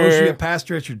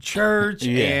pastor at your church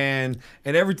and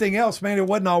everything else. Man, it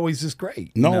wasn't always this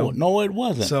great. No, it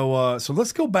wasn't. So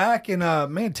let's go back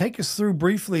and take us through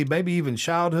briefly, maybe even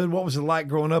childhood. What was it like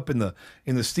growing up in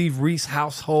the Steve Reece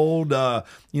household?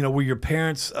 Were your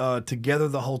parents together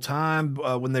the whole time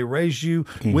when they raised you?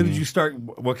 When did you start?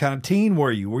 What kind of teen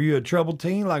were you? Were you a troubled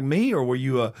teen like me, or were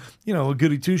you a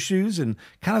goody two shoes? And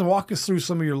kind of walk us through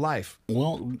some of your life.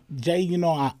 Well, Jay,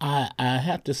 I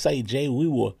have to say, Jay, we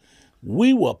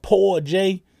were poor,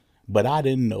 Jay, but I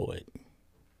didn't know it.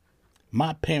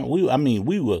 My parents, we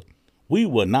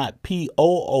were not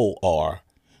POOR,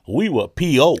 we were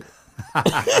PO.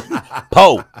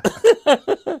 Pope.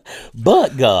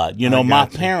 But God, my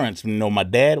got you. parents, my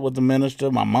dad was a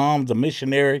minister, my mom's a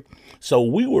missionary. So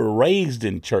we were raised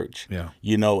in church, Yeah.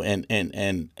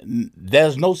 And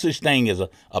there's no such thing as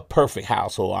a perfect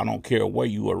household. I don't care where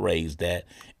you were raised at.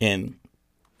 And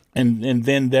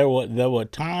then there were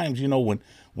times,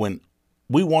 when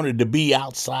we wanted to be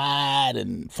outside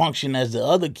and function as the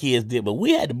other kids did, but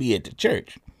we had to be at the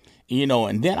church,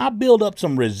 and then I built up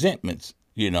some resentments,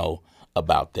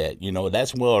 about that.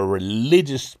 That's where a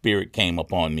religious spirit came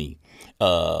upon me.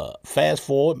 Fast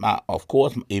forward,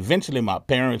 eventually my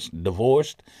parents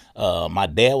divorced. My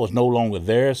dad was no longer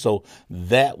there, so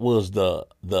that was the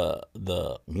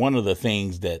one of the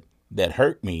things that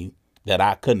hurt me, that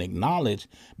I couldn't acknowledge,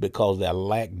 because I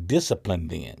lacked discipline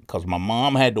then. Because my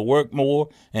mom had to work more,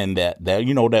 and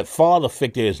that father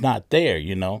figure is not there,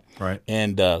 Right.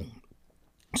 And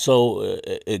so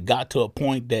it got to a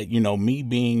point that, me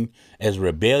being as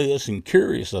rebellious and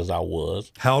curious as I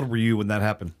was. How old were you when that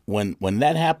happened? When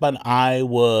that happened, I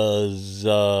was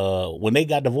when they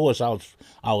got divorced, I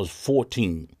was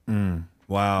 14.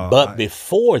 Wow. But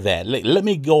before that, let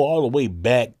me go all the way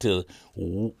back to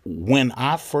when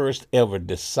I first ever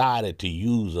decided to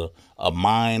use a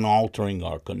mind-altering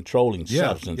or controlling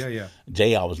substance. Yeah.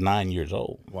 Jay, I was 9 years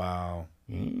old. Wow.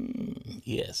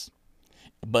 Yes.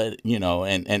 But,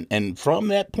 and from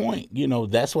that point,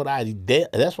 that's what I did.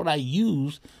 That's what I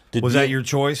used to Was that your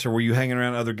choice, or were you hanging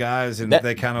around other guys and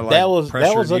they kind of like that was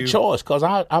pressured a you? choice, because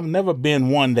I've never been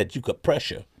one that you could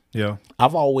pressure. Yeah.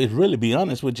 I've always, really be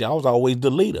honest with you, I was always the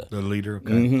leader. The leader.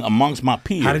 Okay. Amongst my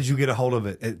peers. How did you get a hold of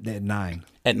it at 9?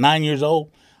 At 9 years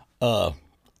old, on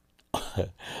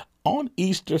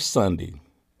Easter Sunday,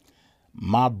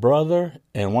 my brother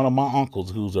and one of my uncles,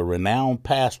 who's a renowned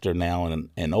pastor now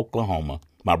in Oklahoma,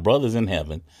 my brother's in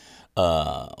heaven,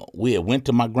 we had went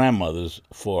to my grandmother's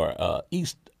for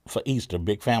Easter,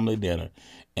 big family dinner,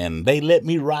 and they let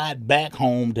me ride back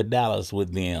home to Dallas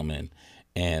with them,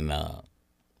 and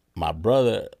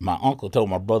my uncle told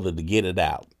my brother to get it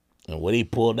out. And what he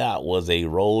pulled out was a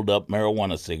rolled up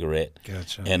marijuana cigarette.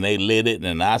 Gotcha. And they lit it,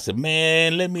 and I said,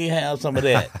 "Man, let me have some of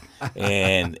that."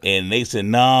 and they said,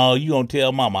 "No, you gonna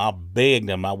tell Mama." I begged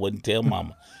them I wouldn't tell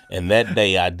Mama. And that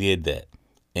day I did that.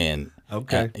 And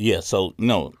Okay. yeah, so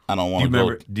no, I don't want to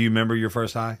go. Do you remember your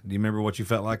first high? Do you remember what you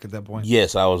felt like at that point?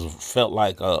 Yes, I felt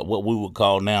like what we would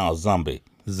call now a zombie.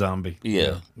 Zombie.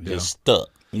 Yeah, just stuck.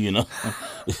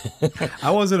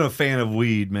 I wasn't a fan of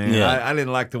weed, man. Yeah. I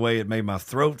didn't like the way it made my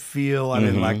throat feel. I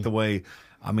didn't like the way.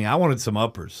 I mean, I wanted some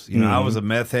uppers. I was a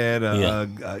meth head.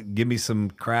 Give me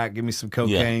some crack. Give me some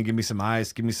cocaine. Give me some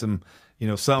ice. Give me some,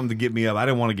 something to get me up. I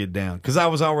didn't want to get down because I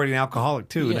was already an alcoholic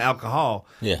too, and alcohol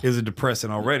is a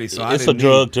depressant already. So it's a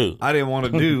drug too. I didn't want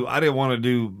to do.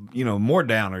 More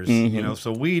downers.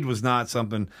 So weed was not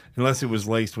something unless it was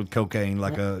laced with cocaine,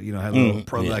 like had a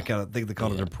little like I think they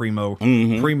called it a primo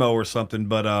or something.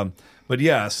 But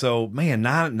yeah. So man,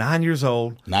 9 years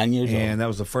old. 9 years old, and that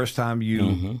was the first time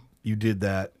you did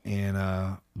that. And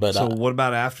so what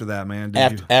about after that, man?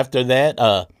 After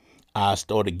that, I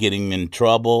started getting in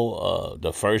trouble.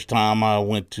 The first time I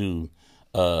went to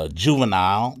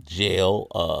juvenile jail,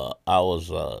 I was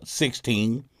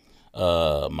 16.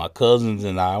 My cousins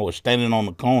and I were standing on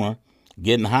the corner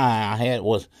getting high. I had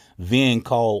was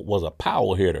a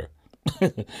power hitter.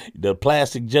 The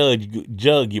plastic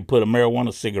jug you put a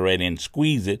marijuana cigarette in,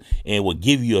 squeeze it, and it would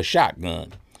give you a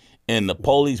shotgun. And the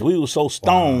police, we were so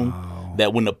stoned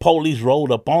that when the police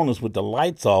rolled up on us with the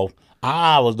lights off,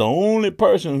 I was the only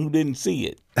person who didn't see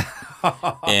it.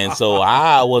 And so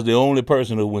I was the only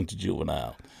person who went to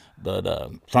juvenile. But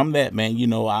from that, man,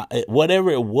 whatever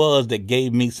it was that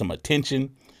gave me some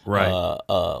attention, right?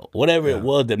 Whatever it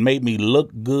was that made me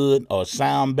look good or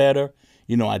sound better,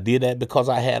 I did that because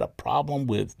I had a problem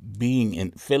with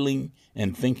feeling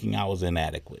and thinking I was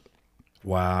inadequate.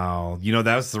 Wow.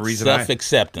 That was the reason.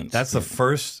 Self-acceptance. That's the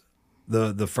first.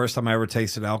 The first time I ever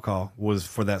tasted alcohol was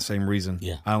for that same reason.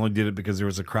 Yeah. I only did it because there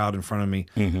was a crowd in front of me.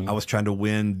 I was trying to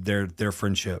win their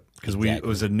friendship because it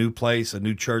was a new place, a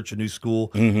new church, a new school,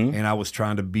 and I was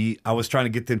trying to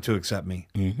get them to accept me.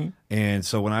 And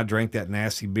so when I drank that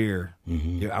nasty beer,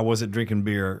 I wasn't drinking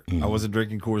beer. I wasn't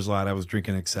drinking Coors Light. I was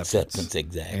drinking acceptance. Acceptance,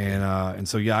 exactly. And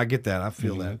so I get that. I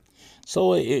feel that.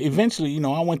 So eventually,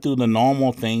 I went through the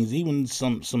normal things, even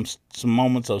some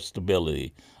moments of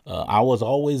stability. I was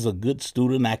always a good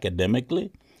student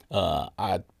academically.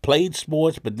 I played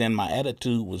sports, but then my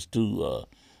attitude was too,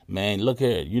 man, look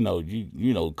here,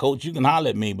 coach, you can holler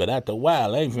at me, but after a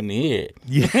while, I ain't finna hear it.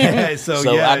 Yeah,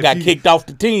 so I got kicked off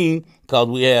the team because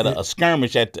we had a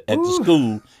skirmish at the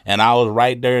school, and I was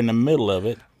right there in the middle of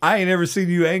it. I ain't ever seen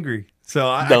you angry,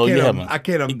 so No, you haven't. I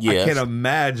can't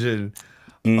imagine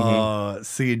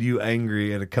seeing you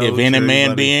angry at a coach. If any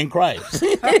man be in Christ.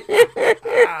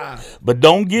 But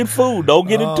don't get fooled. Don't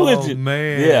get it twisted.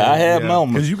 Man. Yeah, I have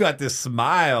moments. Because you got this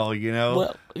smile, you know.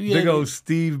 Well, yeah, big old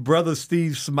Brother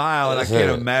Steve smile, and I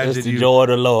can't imagine that's the you. joy of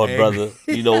the Lord, brother.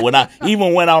 You know, when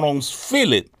I don't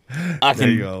feel it, I can.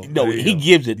 You know, He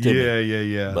gives it to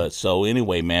me. Yeah. But so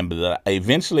anyway, man. But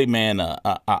eventually, man,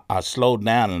 I slowed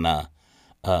down,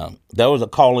 and there was a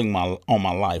calling on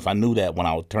my life. I knew that when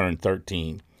I turned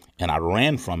 13, and I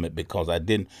ran from it because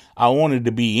I wanted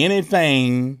to be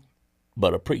anything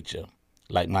but a preacher,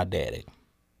 like my daddy.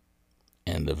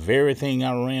 And the very thing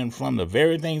I ran from, the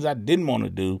very things I didn't want to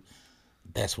do,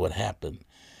 that's what happened.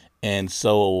 And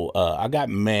so I got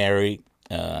married,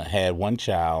 had one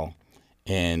child,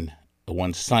 and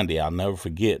one Sunday, I'll never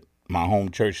forget, my home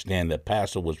church then, the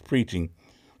pastor was preaching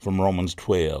from Romans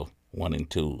 12, 1 and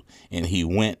 2. And he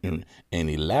went and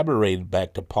elaborated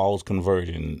back to Paul's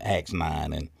conversion in Acts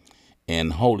 9,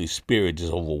 and Holy Spirit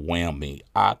just overwhelmed me.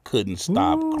 I couldn't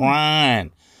stop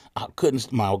crying. I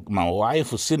couldn't. My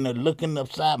wife was sitting there looking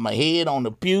upside my head on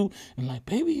the pew and like,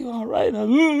 baby, you all right?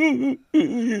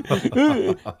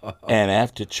 And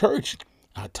after church,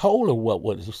 I told her what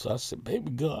was. So I said,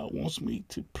 baby, God wants me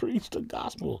to preach the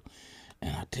gospel,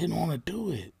 and I didn't want to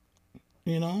do it.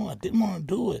 You know, I didn't want to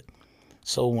do it.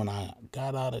 So when I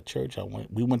got out of church,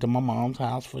 we went to my mom's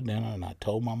house for dinner, and I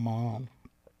told my mom.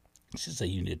 She said,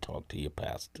 you need to talk to your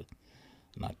pastor.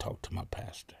 And I talked to my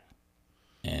pastor.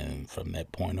 And from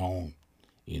that point on,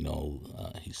 you know,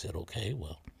 he said, okay,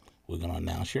 well, we're going to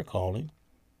announce your calling,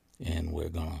 and we're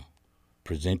going to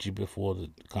present you before the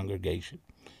congregation.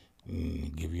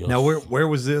 Give you now, where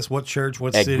was this? What church?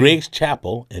 What at city? Grace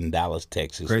Chapel in Dallas,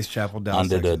 Texas. Grace Chapel, Dallas,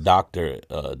 under Texas. the doctor,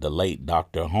 the late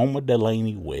Dr. Homer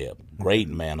Delaney Webb, great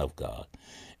man of God.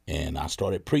 And I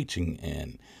started preaching,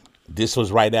 and this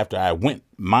was right after I went,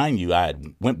 mind you, I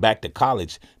went back to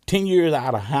college, 10 years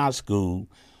out of high school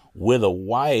with a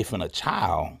wife and a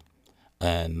child.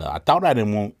 And I thought I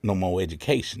didn't want no more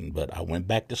education, but I went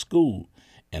back to school,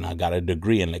 and I got a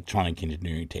degree in electronic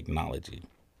engineering technology.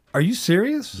 Are you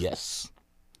serious? Yes.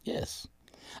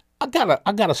 I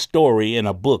got a story in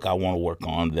a book I want to work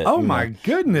on. That, oh my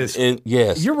goodness!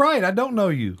 Yes, you're right. I don't know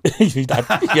you.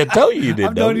 I told you did.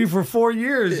 I've known you for 4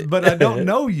 years, but I don't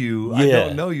know you. I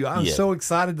don't know you. I'm Yeah. so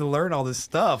excited to learn all this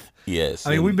stuff. Yes,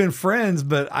 I mean, we've been friends,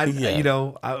 but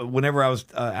whenever I was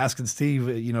asking Steve,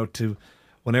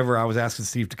 whenever I was asking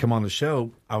Steve to come on the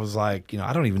show, I was like,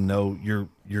 I don't even know your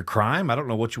crime. I don't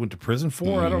know what you went to prison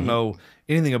for. Mm-hmm. I don't know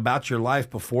anything about your life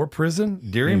before prison,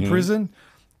 during prison.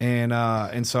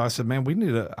 And so I said, man,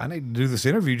 I need to do this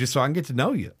interview just so I can get to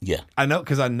know you. Yeah. I know,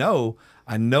 because I know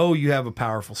you have a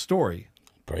powerful story.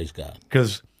 Praise God.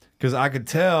 Because I could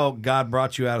tell God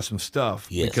brought you out of some stuff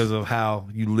because of how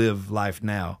you live life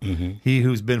now. Mm-hmm. He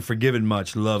who's been forgiven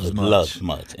much loves much. Loves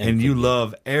much. And you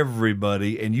love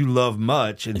everybody, and you love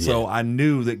much. And so I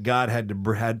knew that God had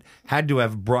to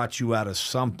have brought you out of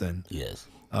something. Yes.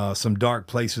 Some dark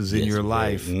places in your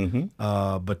life.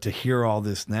 Mm-hmm. But to hear all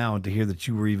this now, and to hear that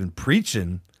you were even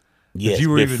preaching. Yes, that you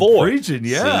were before. even preaching.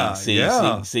 Yeah.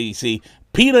 See.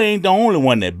 Peter ain't the only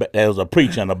one that was a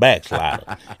preacher and a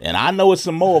backslider. And I know it's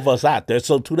some more of us out there.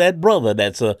 So to that brother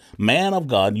that's a man of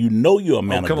God, you're a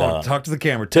man of God. Come on, talk to the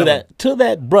camera. To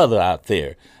that brother out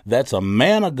there that's a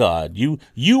man of God, you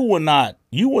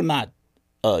didn't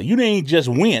just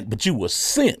went, but you were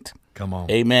sent. Come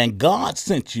on. Amen. God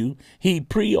sent you. He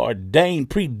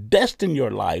predestined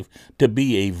your life to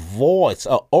be a voice,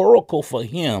 an oracle for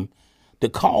him, to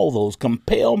call those,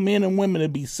 compel men and women to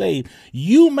be saved.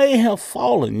 You may have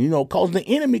fallen, because the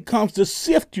enemy comes to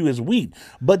sift you as wheat.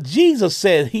 But Jesus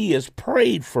said he has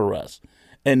prayed for us.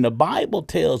 And the Bible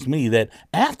tells me that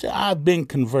after I've been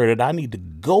converted, I need to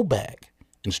go back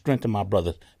and strengthen my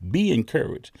brothers. Be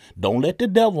encouraged. Don't let the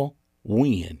devil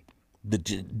win. The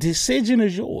decision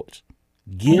is yours.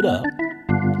 Get up,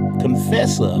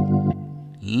 confess up,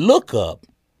 look up,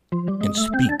 and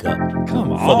speak up.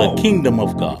 Come on. For the kingdom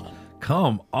of God.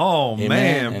 Come on,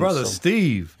 Amen. man, brother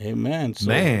Steve. Amen. So,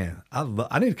 man,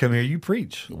 I need to come hear you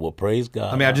preach. Well, praise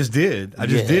God. I mean, I just did.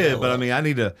 But I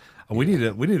mean, we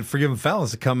need Forgiven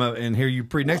Felons to come out and hear you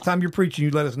preach. Next time you're preaching,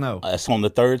 you let us know. It's on the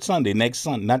third Sunday, next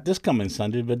Sunday, not this coming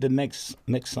Sunday, but the next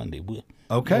Sunday. We'll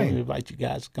invite you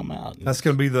guys to come out. That's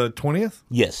going to be the 20th?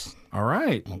 Yes. All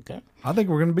right. Okay. I think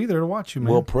we're going to be there to watch you,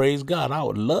 man. Well, praise God. I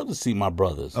would love to see my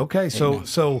brothers. Okay.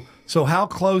 So how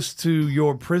close to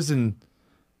your prison,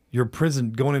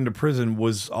 going into prison,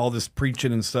 was all this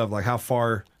preaching and stuff? Like, how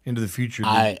far into the future?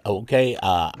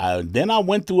 Then I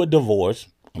went through a divorce.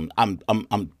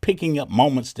 I'm picking up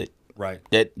moments that Right.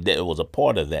 that was a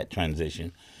part of that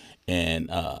transition, and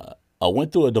I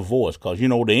went through a divorce because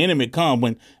the enemy come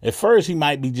when at first he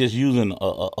might be just using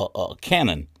a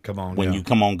cannon. Come on, when yeah. you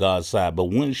come on God's side, but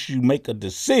once you make a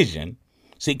decision,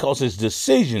 see, because it's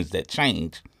decisions that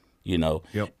change,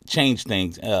 Yep. change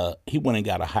things. He went and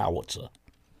got a howitzer.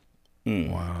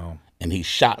 Wow. And he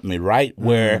shot me right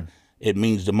where it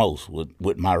means the most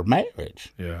with my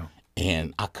marriage. Yeah.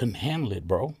 And I couldn't handle it,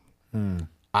 bro.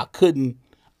 I couldn't.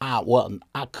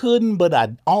 I couldn't, but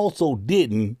I also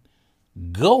didn't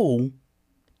go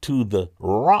to the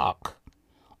rock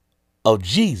of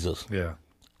Jesus. Yeah.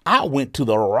 I went to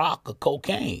the rock of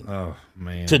cocaine Oh,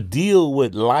 man. to deal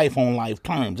with life on life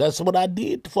terms. That's what I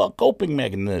did for a coping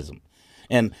mechanism.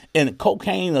 And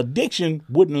cocaine addiction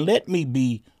wouldn't let me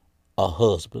be a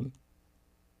husband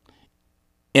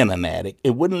in an addict.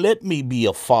 It wouldn't let me be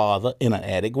a father in an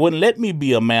addict. It wouldn't let me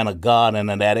be a man of God in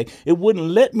an addict. It wouldn't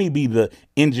let me be the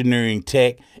engineering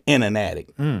tech in an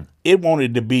addict. It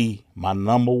wanted to be my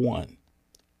number one.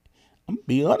 I'm going to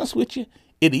be honest with you.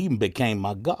 It even became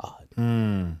my God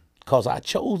because I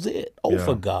chose it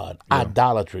over God,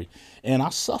 idolatry. And I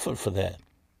suffered for that.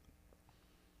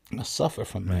 I suffered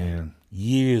from that.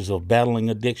 Years of battling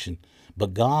addiction.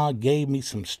 But God gave me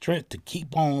some strength to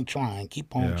keep on trying,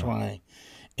 trying.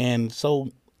 And so,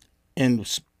 and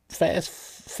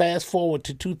fast forward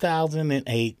to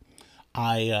 2008,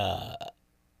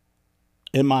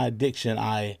 in my addiction,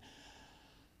 I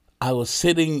was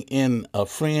sitting in a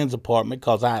friend's apartment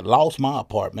because I had lost my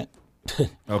apartment.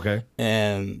 Okay.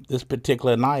 And this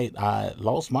particular night, I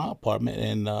lost my apartment,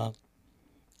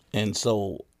 and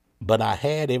so, but I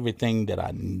had everything that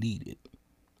I needed.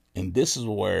 And this is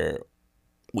where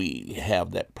we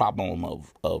have that problem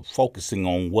of focusing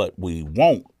on what we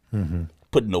want,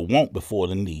 putting the want before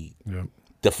the need,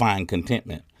 to find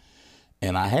contentment.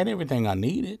 And I had everything I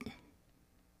needed,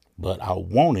 but I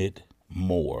wanted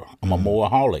more. I'm a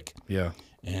moreaholic. Yeah.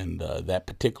 And that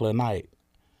particular night,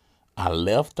 I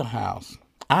left the house.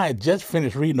 I had just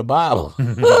finished reading the Bible.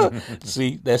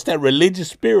 See, that's that religious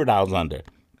spirit I was under.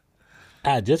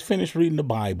 I had just finished reading the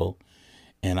Bible,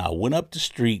 and I went up the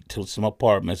street to some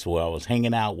apartments where I was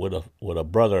hanging out with a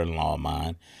brother-in-law of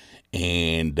mine,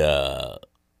 and a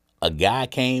guy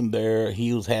came there.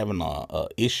 He was having a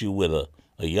issue with a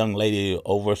young lady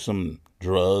over some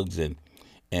drugs,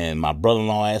 and my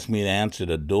brother-in-law asked me to answer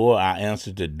the door. I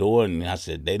answered the door, and I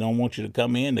said, they don't want you to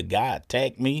come in. The guy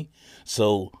attacked me.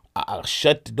 So I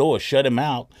shut the door, shut him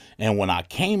out. And when I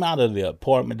came out of the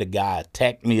apartment, the guy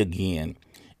attacked me again,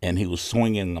 and he was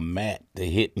swinging a mat to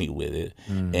hit me with it.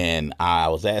 And I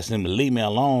was asking him to leave me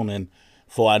alone. And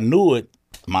before I knew it,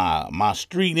 my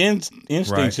street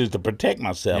instincts is to protect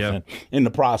myself. And in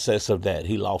the process of that,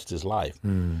 he lost his life.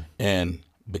 And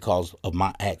because of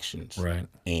my actions. Right.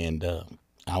 And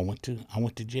I went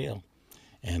to jail,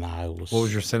 and I was. What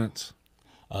was your sentence?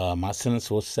 My sentence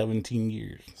was 17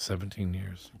 years. 17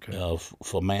 years. Okay.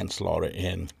 For manslaughter,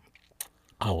 and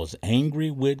I was angry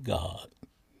with God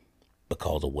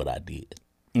because of what I did.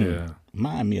 Yeah.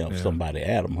 Remind me of somebody,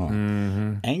 Adam,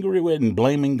 huh? Angry with and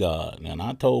blaming God. And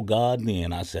I told God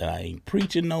then, I said, I ain't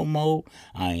preaching no more.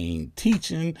 I ain't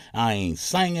teaching. I ain't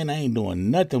singing. I ain't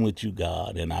doing nothing with you,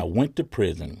 God. And I went to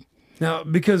prison. Now,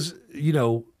 because,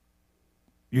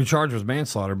 your charge was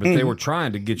manslaughter, but they were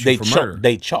trying to get you for murder.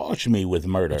 They charged me with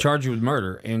murder. They charged you with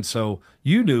murder. And so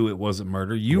you knew it wasn't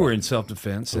murder. You were in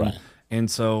self-defense. And,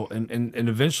 and so, and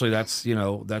eventually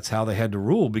that's how they had to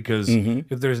rule, because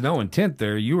if there's no intent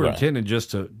there, you were intended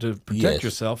just to protect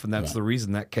yourself. And that's the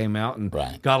reason that came out, and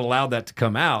God allowed that to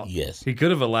come out. Yes. He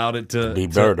could have allowed it to be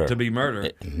murder. To be murder.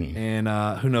 And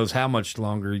who knows how much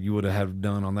longer you would have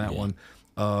done on that one.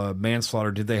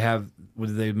 Manslaughter, did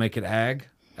they make it agg?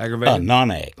 Aggravated?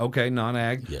 Non-agg. Okay,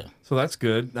 non-agg. Yeah. So that's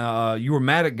good. You were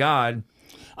mad at God.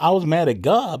 I was mad at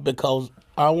God because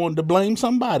I wanted to blame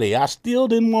somebody. I still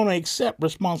didn't want to accept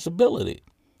responsibility.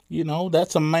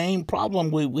 That's a main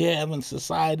problem we have in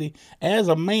society. As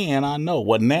a man, I know.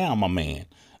 Well, now I'm a man.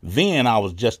 Then I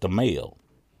was just a male.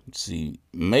 See,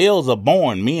 males are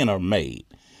born, men are made.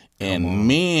 And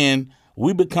men,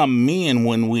 we become men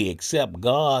when we accept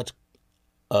God's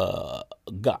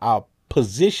our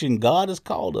position God has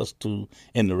called us to,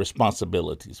 and the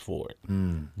responsibilities for it.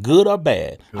 Good or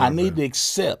bad. I need to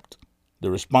accept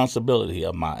the responsibility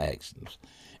of my actions.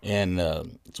 And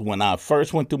so when I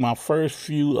first went through my first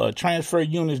few transfer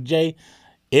units, Jay,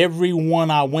 every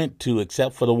one I went to,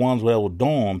 except for the ones where I was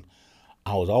dormed,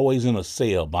 I was always in a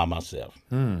cell by myself.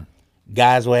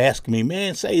 Guys were asking me,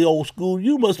 man, say old school,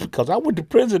 you must, because I went to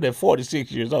prison at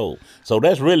 46 years old. So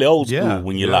that's really old school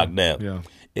when you're locked down.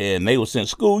 And they were saying,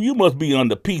 "School, you must be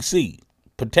under PC,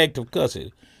 protective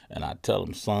custody." And I tell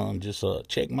them, "Son, just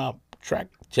check my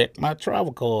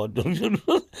travel card.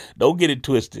 Don't get it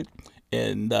twisted."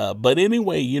 And but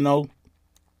anyway, you know,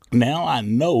 now I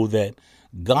know that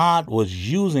God was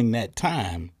using that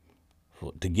time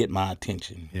to get my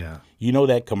attention. Yeah. You know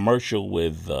that commercial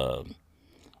with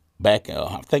back,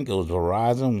 I think it was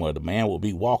Verizon, where the man would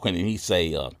be walking and he'd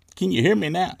say, "Can you hear me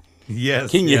now?"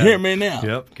 Yes. Can you hear me now?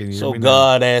 Yep. Can you hear so me now?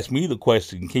 God asked me the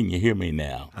question, "Can you hear me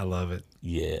now?" I love it.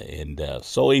 Yeah, and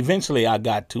so eventually I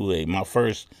got to my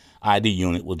first ID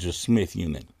unit was a Smith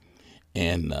unit,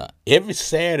 and every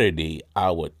Saturday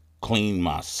I would clean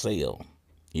my cell,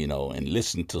 you know, and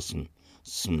listen to some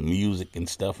music and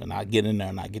stuff, and I get in there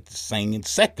and I get to singing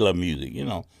secular music, you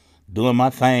know, doing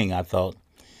my thing, I thought,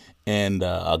 and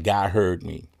a guy heard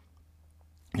me.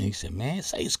 And he said, "Man,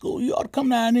 say, School, you ought to come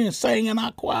down there and sing in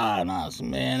our choir." And I said,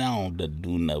 "Man, I don't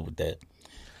do nothing with that."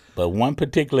 But one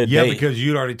particular day. Yeah, because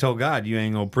you'd already told God you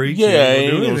ain't going to preach. Yeah, you I ain't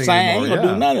ain't going gonna to sing, I ain't gonna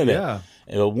do none of that. Yeah.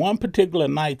 And one particular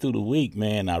night through the week,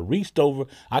 man, I reached over.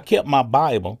 I kept my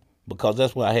Bible because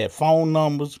that's where I had phone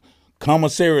numbers,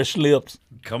 commissary slips,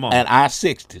 Come on. and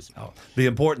I-60s. Oh, the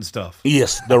important stuff.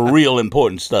 Yes, the real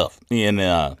important stuff.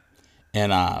 And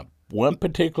one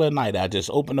particular night, I just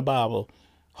opened the Bible,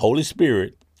 Holy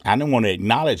Spirit. I didn't want to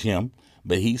acknowledge him,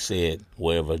 but he said,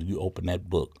 "Wherever you open that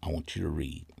book, I want you to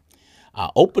read." I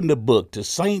opened the book to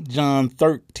St. John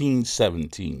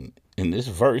 13:17, and this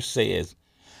verse says,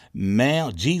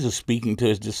 now, Jesus speaking to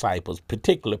his disciples,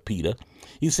 particularly Peter,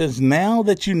 he says, "Now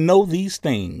that you know these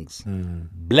things,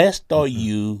 blessed are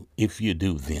you if you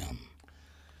do them."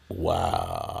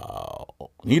 Wow.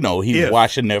 You know, he's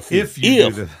washing their feet. If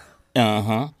you do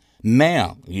them.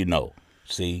 Now, you know.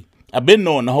 See, I've been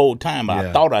knowing the whole time, but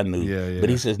I thought I knew. Yeah. But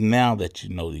he says, "Now that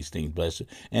you know these things, blessed."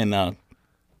 And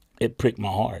it pricked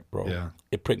my heart, bro. Yeah.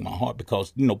 It pricked my heart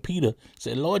because, you know, Peter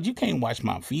said, "Lord, you can't wash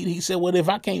my feet." He said, "Well, if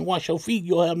I can't wash your feet,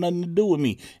 you'll have nothing to do with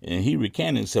me." And he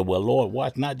recanted and said, "Well, Lord,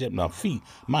 wash not just my feet,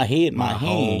 my head, my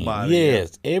whole hand, body,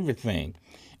 yes, everything."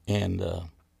 And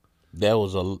that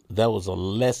was a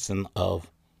lesson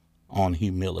on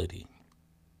humility,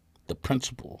 the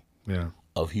principle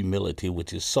of humility,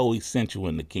 which is so essential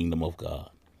in the kingdom of God,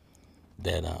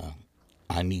 that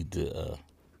I need to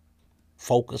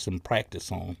focus and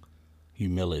practice on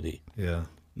humility. Yeah.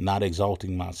 Not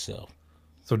exalting myself.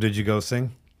 So did you go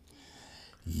sing?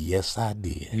 Yes, I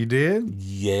did. You did?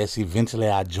 Yes, eventually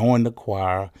I joined the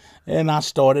choir, and I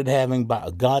started having,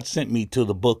 God sent me to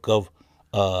the book of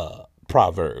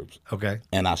Proverbs. Okay.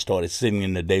 And I started sitting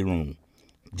in the day room,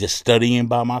 just studying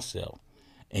by myself.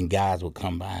 And guys would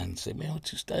come by and say, "Man, what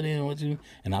you studying?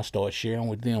 And I started sharing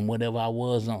with them whatever I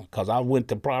was on. Because I went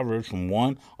to Proverbs from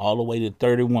 1 all the way to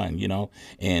 31, you know,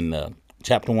 and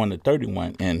chapter 1 to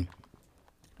 31. And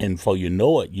before you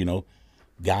know it, you know,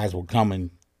 guys were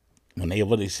coming.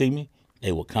 Whenever they see me,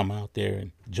 they would come out there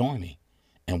and join me.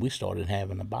 And we started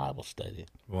having a Bible study.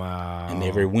 Wow. And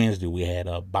every Wednesday we had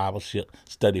a Bible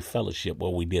study fellowship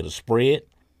where we did a spread.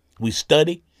 We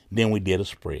studied. Then we did a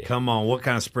spread. Come on, what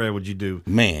kind of spread would you do?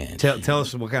 Man. Tell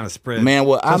us what kind of spread. Man,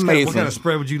 well, what kind of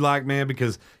spread would you like, man?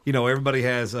 Because, you know, everybody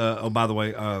has, oh, by the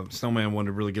way, Snowman wanted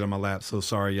to really get on my lap, so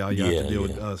sorry, y'all. You have to deal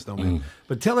with Snowman.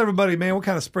 But tell everybody, man, what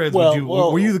kind of spreads would you,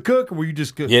 were you the cook or were you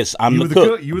just cook? Yes, I'm the the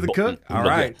cook. You were the cook? All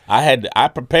right. I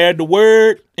prepared the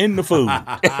word in the food.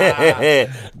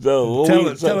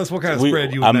 So tell us what kind of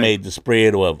spread you would I make. made the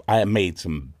spread of, I made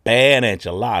some bad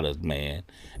enchiladas, man.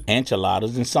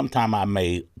 Enchiladas, and sometime I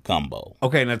made gumbo.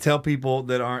 Okay, now tell people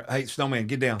that aren't, hey, Snowman,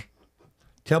 get down.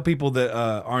 Tell people that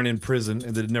aren't in prison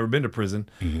and that have never been to prison,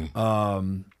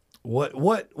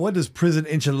 what does prison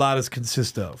enchiladas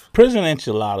consist of? Prison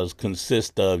enchiladas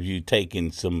consist of you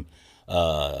taking some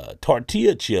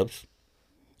tortilla chips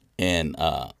and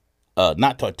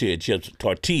not tortilla chips,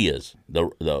 tortillas,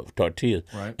 the tortillas,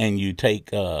 right. And you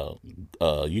take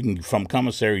you can, from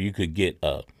commissary you could get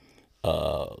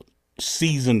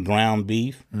seasoned ground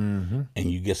beef, and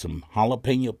you get some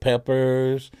jalapeno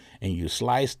peppers, and you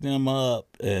slice them up,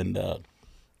 and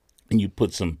you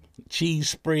put some cheese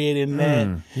spread in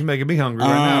that. You're making me hungry right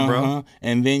now, bro.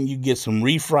 And then you get some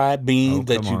refried beans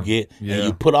that you get, Yeah. and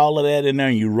you put all of that in there,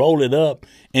 and you roll it up,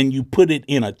 and you put it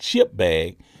in a chip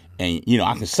bag. And, you know,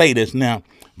 I can say this now.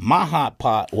 My hot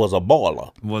pot was a boiler.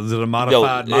 Was it a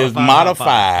modified? It's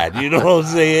modified. You know what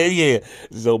I'm saying?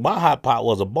 Yeah. So my hot pot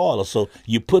was a boiler. So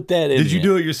you put that in. Did you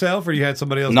do it yourself, or you had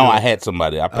somebody else? No, do it? I had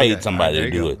somebody. I paid somebody There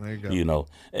to you do go. it. There you go. You know,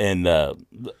 and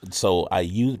so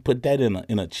I put that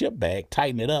in a chip bag,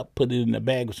 tighten it up, put it in the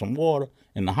bag with some water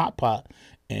in the hot pot,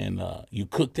 And you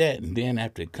cook that, and then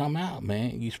after it come out,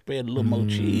 man, you spread a little more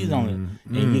cheese on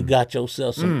it, and you got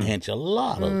yourself some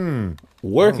enchiladas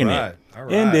working it. All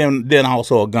right. And then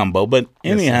also a gumbo. But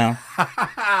anyhow,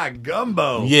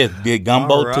 Gumbo. yes, did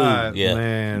gumbo All right, too. Yeah,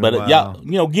 man, but wow.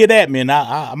 y'all, get at me, and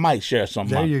I might share some of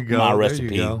There you go, my there you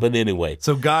recipes. go. But anyway,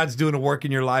 So God's doing a work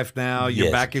in your life now. You're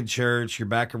Yes. back in church. You're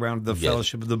back around the Yes.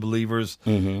 fellowship of the believers,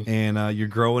 and you're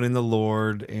growing in the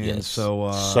Lord. And yes,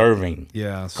 so, serving.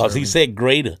 yeah, Because he serving.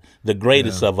 said the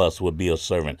greatest of us would be a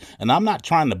servant. And I'm not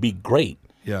trying to be great.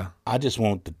 yeah, I just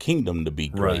want the kingdom to be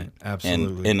great. Right,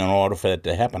 absolutely. And in order for that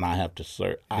to happen, I have to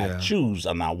serve. I Yeah. choose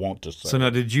and I want to serve. So now,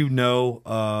 did you know?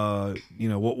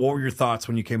 What were your thoughts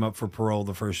when you came up for parole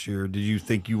the first year? Did you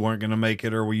think you weren't going to make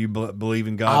it, or were you believe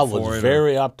in God I for it? was or-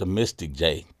 very optimistic,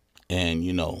 Jay. And,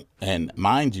 and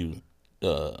mind you,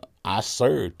 I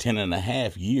served 10 and a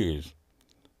half years,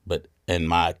 but in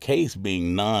my case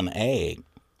being non-agg,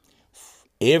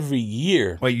 every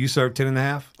year Wait, you served 10 and a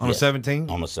half on a Yes, 17,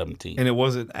 on a 17. and it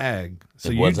wasn't ag. So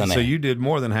It you wasn't so ag. you did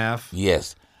more than half.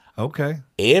 Yes. Okay.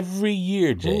 Every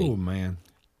year, Jay, Oh man.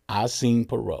 I seen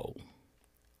parole.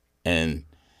 And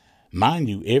mind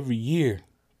you, every year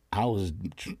I was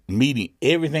meeting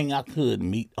everything I could,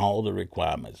 meet all the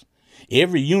requirements.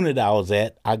 Every unit I was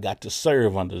at, I got to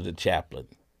serve under the chaplain.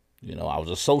 I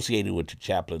was associated with the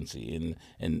chaplaincy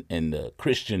and the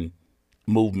Christian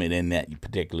movement in that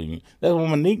particular unit. That's why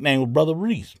my nickname was Brother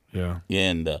Reece. Yeah.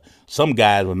 And some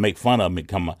guys would make fun of me,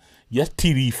 yes,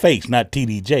 TD Fakes, not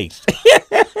TD Jakes.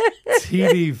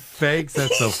 TD fakes.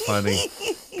 That's so funny.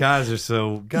 Guys are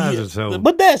so.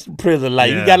 But that's prison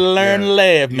life. You got to learn to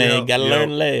laugh, man. Yep, You got to learn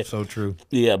to laugh. So true.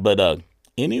 Yeah, but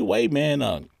anyway,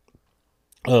 man,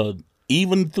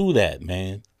 even through that,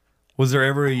 man. Was there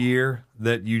ever a year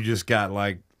that you just got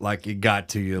like it got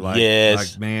to you? Like, Yes.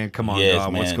 like man, come on, Yes,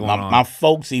 God, man. what's going on? My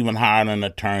folks even hired an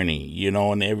attorney,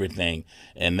 and everything.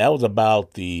 And that was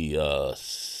about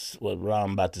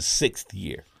around about the 6th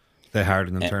year. They hired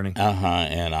an attorney.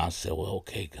 And I said, well,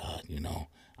 okay, God,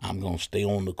 I'm going to stay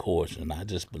on the course, and I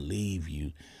just believe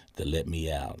you to let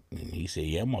me out. And he said,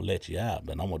 yeah, I'm going to let you out,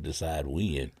 but I'm going to decide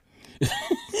when.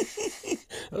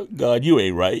 God, you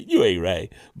ain't right. You ain't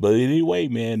right. But anyway,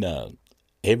 man,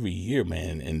 every year,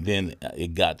 man, and then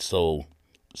it got so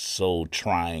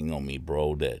trying on me,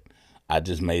 bro, that I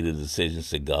just made a decision,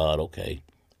 said, God, okay,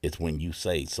 it's when you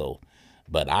say so.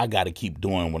 But I got to keep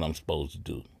doing what I'm supposed to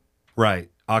do. Right.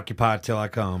 Occupy till I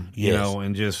come. You Yes. know,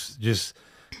 and just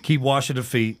keep washing the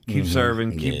feet, keep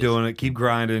serving, keep Yes. doing it, keep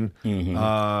grinding.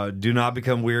 Do not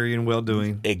become weary in well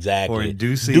doing. Exactly. For in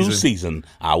due season.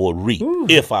 I will reap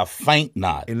if I faint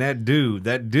not. And that due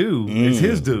is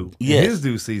his due. Yes. His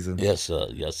due season. Yes, sir.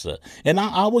 Yes, sir. And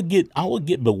I would get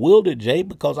bewildered, Jay,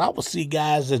 because I would see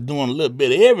guys that's doing a little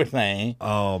bit of everything.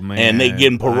 Oh man. And they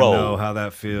getting parole. I know how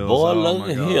that feels. Boy, Oh, look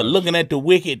my at gosh. here, looking at the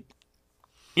wicked,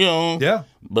 Yeah.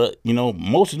 But,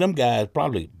 most of them guys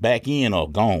probably back in or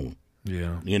gone.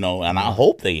 Yeah. And I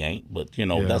hope they ain't, but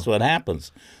that's what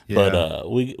happens. Yeah. But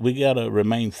we gotta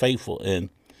remain faithful, and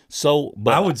so.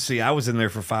 But I was in there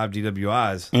for 5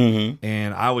 DWIs,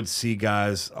 and I would see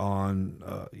guys on,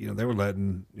 they were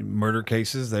letting murder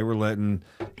cases, they were letting,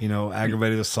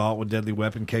 aggravated assault with deadly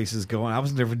weapon cases going. I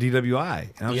was in there for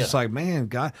DWI, and I was just like, man,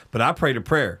 God. But I prayed a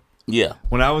prayer. Yeah.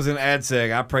 When I was in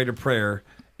ADSEG, I prayed a prayer.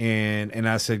 And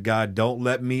I said, God, don't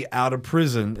let me out of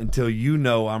prison until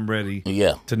I'm ready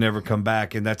to never come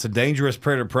back. And that's a dangerous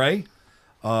prayer to pray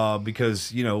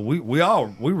because,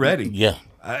 we ready. Yeah.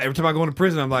 Every time I go into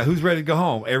prison, I'm like, who's ready to go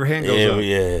home? Every hand goes up.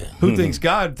 Yeah. Who thinks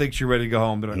God thinks you're ready to go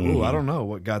home? But like, oh, I don't know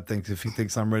what God thinks, if he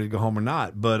thinks I'm ready to go home or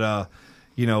not. But,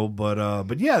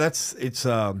 but yeah,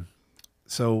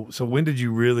 so when did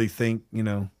you really think,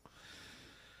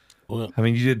 Well, I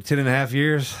mean, you did 10 and a half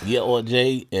years. Yeah, well,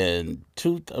 Jay, I'm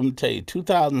gonna tell you,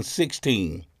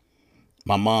 2016,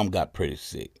 my mom got pretty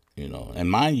sick,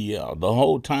 And mind you, the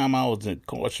whole time I was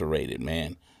incarcerated,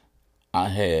 man, I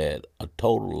had a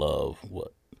total of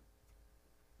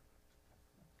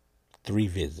 3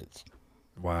 visits.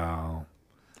 Wow.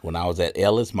 When I was at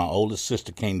Ellis, my oldest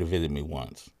sister came to visit me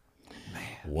once. Man.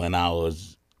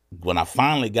 When I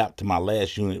finally got to my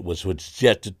last unit, which was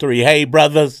just the 3, hey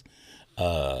brothers,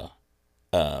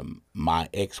 my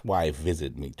ex-wife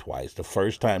visited me twice. The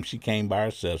first time she came by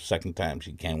herself, second time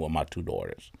she came with my 2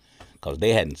 daughters, because they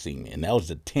hadn't seen me. And that was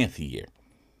the 10th year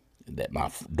that my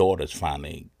daughters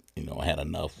finally, had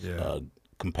enough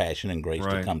compassion and grace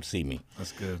to come see me.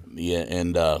 That's good. Yeah,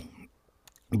 and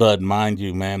but mind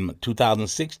you, man,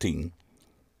 2016,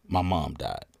 my mom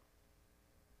died.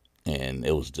 And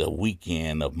it was the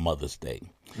weekend of Mother's Day.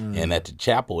 And at the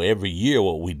chapel every year,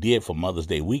 what we did for Mother's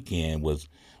Day weekend was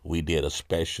we did a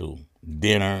special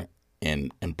dinner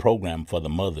and program for the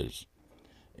mothers.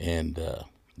 And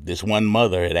this one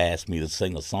mother had asked me to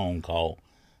sing a song called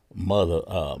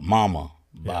Mama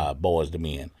by Boys to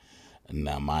Men.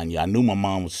 Now, mind you, I knew my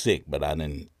mom was sick, but I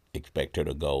didn't expect her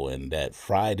to go. And that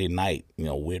Friday night,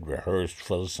 we'd rehearsed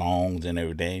for the songs and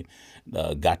everything.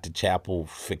 Got to chapel,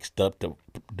 fixed up to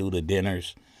do the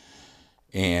dinners.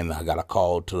 And I got a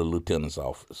call to the lieutenant's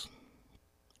office.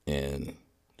 And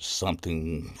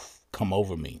something come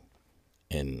over me.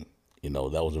 And,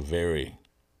 that was a very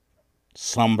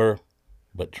somber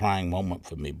but trying moment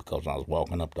for me, because when I was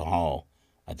walking up the hall,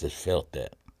 I just felt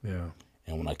that. Yeah.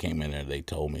 And when I came in there, they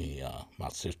told me my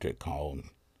sister had called and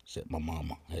said my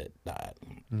mama had died.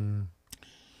 Mm.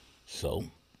 So,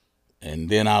 and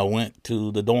then I went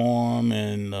to the dorm,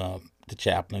 and the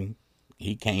chaplain,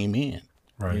 he came in.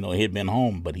 Right. He had been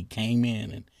home, but he came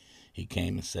in, and he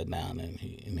came and sat down, and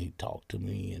he talked to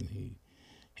me, and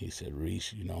he said,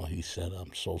 Reece, he said,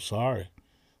 I'm so sorry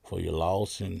for your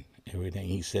loss and everything.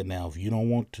 He said, now, if you don't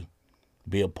want to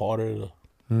be a part of the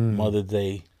Mother's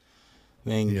Day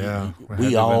thing,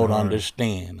 we all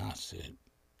understand. I said,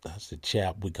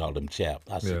 Chap, we called him Chap.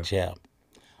 I said, Chap,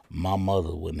 my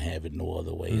mother wouldn't have it no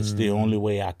other way. It's the only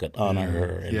way I could honor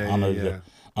her and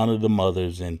honor the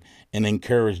mothers and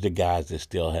encourage the guys that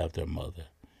still have their mother.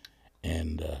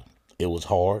 And it was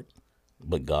hard,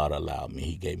 but God allowed me.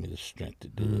 He gave me the strength to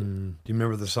do it. Do you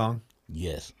remember the song?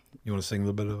 Yes. You want to sing a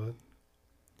little bit of it?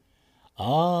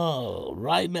 Oh,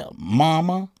 right now,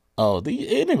 Mama. Oh,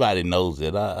 anybody knows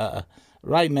it.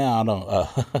 Right now, I don't.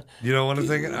 You don't want to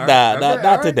sing it?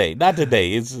 Not today. Not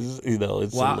today. It's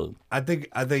it's. Well, I think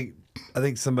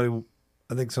somebody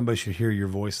should hear your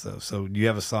voice though. So, do you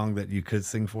have a song that you could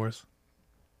sing for us?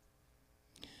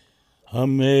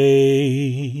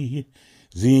 Amazing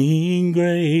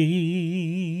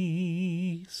grace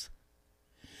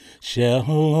shall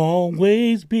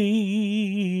always be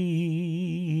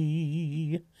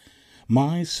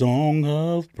my song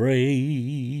of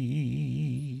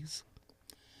praise.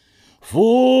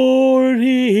 For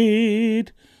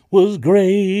it was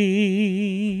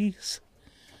grace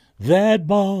that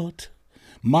bought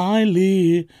my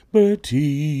liberty.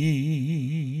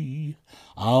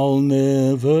 I'll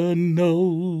never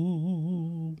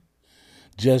know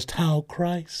just how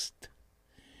Christ,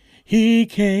 he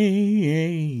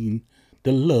came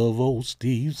to love old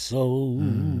Steve's soul.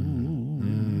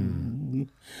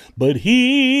 But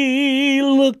he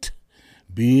looked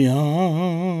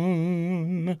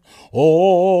beyond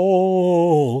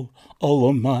all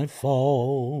of my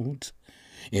faults,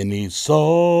 and he saw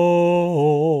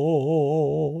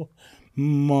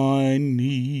my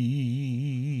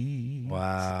need.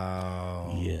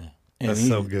 Wow. Yeah. That's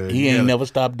so good. He ain't never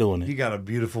stopped doing it. You got a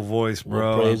beautiful voice, bro.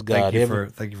 Well, praise God.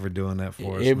 Thank you for doing that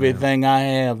for us. Everything I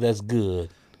have that's good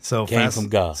came from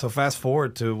God. So fast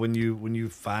forward to when you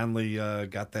finally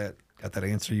got that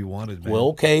answer you wanted, man. Well,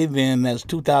 okay, then that's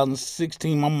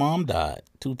 2016. My mom died.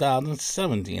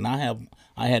 2017, I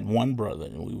had one brother,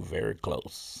 and we were very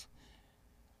close.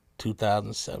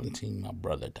 2017, my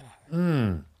brother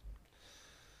died.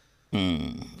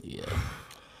 Yeah.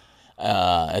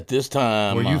 At this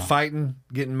time, were you fighting,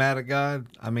 getting mad at God?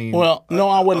 I mean, well, no,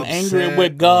 I wasn't upset, angry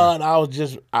with God.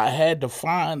 I had to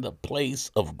find a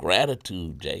place of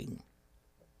gratitude, Jay.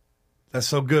 That's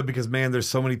so good because, man, there's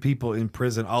so many people in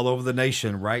prison all over the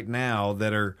nation right now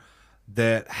that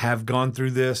have gone through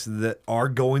this, that are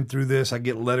going through this. I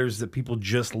get letters that people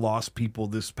just lost people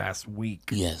this past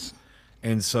week. Yes.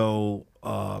 And so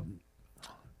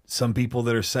some people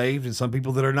that are saved and some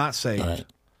people that are not saved. Right.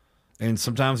 And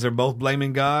sometimes they're both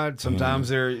blaming God. Sometimes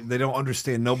they don't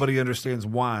understand. Nobody understands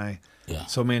why. Yeah.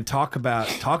 So, man, talk about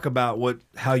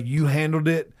how you handled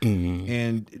it,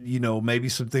 and maybe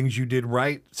some things you did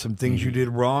right, some things you did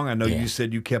wrong. I know you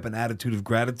said you kept an attitude of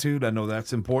gratitude. I know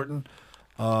that's important.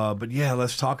 But yeah,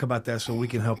 let's talk about that so we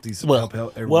can help these. Help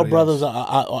everybody. Well, brothers,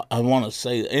 else. I want to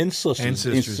say, and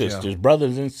sisters, yeah.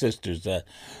 brothers and sisters,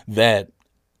 that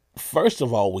first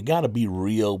of all, we got to be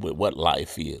real with what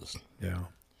life is. Yeah.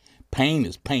 Pain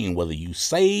is pain, whether you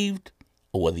saved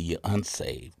or whether you're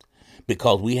unsaved,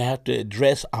 because we have to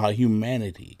address our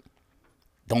humanity.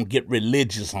 Don't get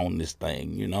religious on this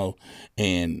thing,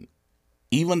 And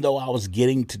even though I was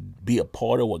getting to be a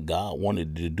part of what God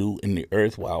wanted to do in the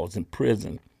earth while I was in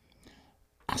prison,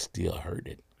 I still heard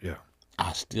it. Yeah.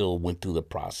 I still went through the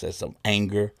process of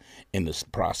anger and the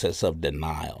process of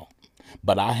denial.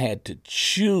 But I had to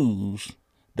choose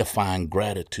to find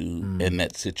gratitude in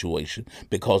that situation,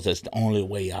 because that's the only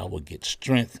way I would get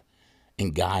strength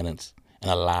and guidance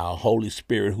and allow Holy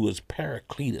Spirit, who is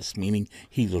Paracletus, meaning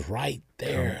he's right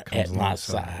there at my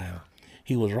side. Yeah.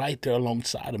 He was right there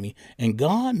alongside of me. And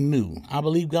God knew, I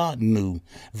believe God knew,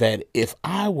 that if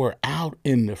I were out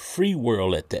in the free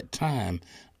world at that time,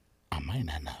 I might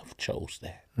not have chose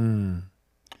that.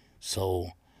 So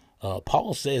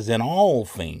Paul says, in all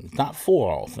things, not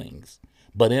for all things,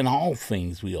 but in all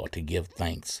things we ought to give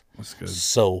thanks. That's good.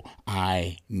 So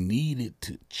I needed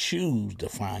to choose to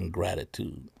find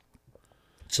gratitude.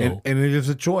 So, and it is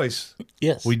a choice.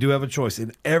 yes. We do have a choice.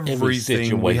 In everything, we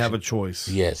situation. have a choice.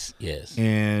 Yes, yes.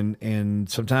 And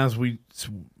sometimes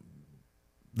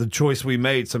the choice we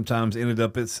made sometimes ended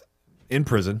up in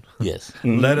prison. Yes.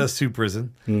 Led us to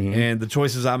prison. And the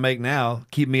choices I make now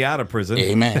keep me out of prison.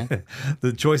 Amen.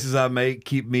 The choices I make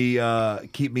keep me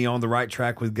on the right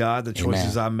track with God. The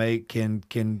choices I make can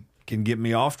get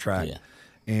me off track. Yeah.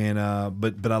 And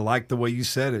but I like the way you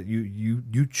said it.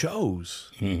 You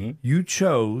chose. You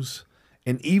chose.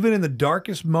 And even in the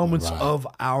darkest moments of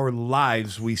our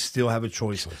lives, we still have a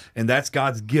choice. And that's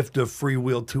God's gift of free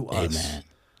will to us. Amen.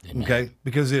 Amen. Okay?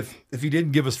 Because if he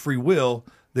didn't give us free will,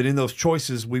 then in those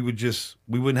choices we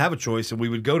wouldn't have a choice, and we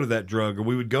would go to that drug, or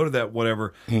we would go to that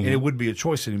whatever, and it wouldn't be a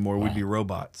choice anymore. We'd be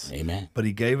robots. Amen. But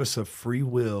he gave us a free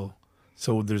will,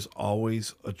 so there's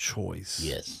always a choice.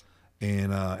 Yes.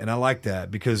 And I like that,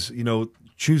 because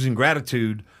choosing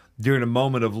gratitude during a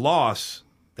moment of loss,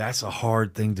 that's a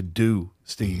hard thing to do,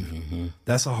 Steve.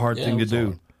 That's a hard thing to do.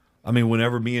 hard. I mean,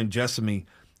 whenever me and Jessamy,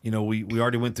 we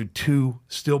already went through 2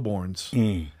 stillborns,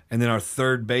 and then our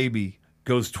third baby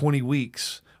goes 20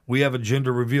 weeks. We have a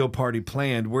gender reveal party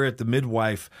planned. We're at the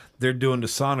midwife. They're doing the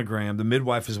sonogram. The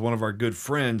midwife is one of our good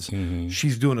friends.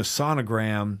 She's doing a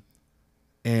sonogram,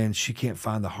 and she can't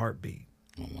find the heartbeat.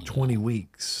 20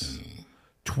 weeks.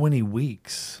 20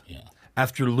 weeks. Yeah.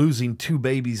 After losing 2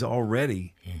 babies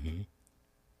already.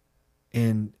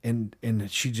 And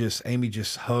Amy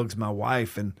just hugs my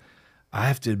wife, and I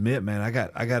have to admit, man, I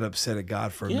got upset at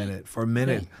God for a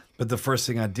minute. Yeah. But the first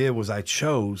thing I did was I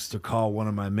chose to call one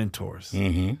of my mentors.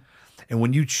 And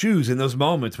when you choose in those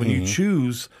moments, when you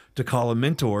choose to call a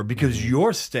mentor, because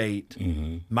your state,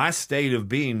 my state of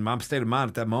being, my state of mind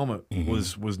at that moment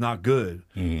was not good.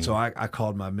 So I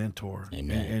called my mentor.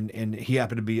 Amen. And he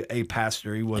happened to be a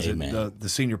pastor. He wasn't the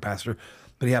senior pastor,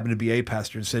 but he happened to be a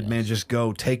pastor, and said, man, just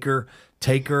go. Take her.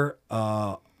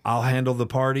 I'll handle the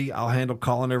party. I'll handle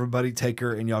calling everybody. Take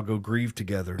her, and y'all go grieve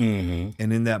together. And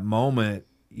in that moment,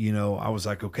 I was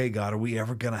like, okay, God, are we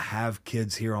ever going to have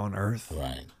kids here on earth?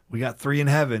 Right. We got 3 in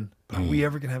heaven, but are we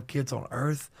ever going to have kids on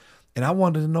earth? And I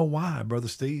wanted to know why, Brother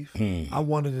Steve. I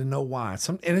wanted to know why.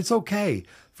 And it's okay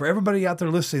for everybody out there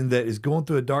listening that is going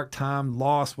through a dark time,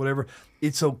 loss, whatever.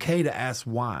 It's okay to ask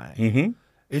why.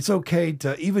 It's okay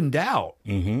to even doubt.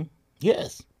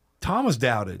 Yes. Thomas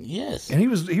doubted. Yes. And he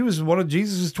was one of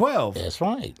Jesus' 12. That's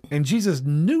right. And Jesus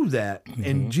knew that.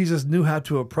 And Jesus knew how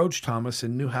to approach Thomas,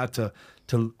 and knew how to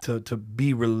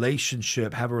be have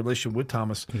a relationship with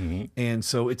Thomas. And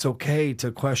so it's okay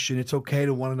to question. It's okay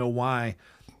to want to know why.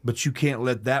 But you can't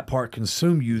let that part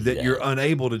consume you, that you're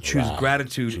unable to choose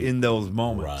gratitude in those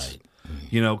moments.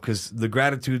 Right. Because the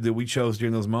gratitude that we chose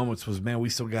during those moments was, man, we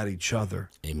still got each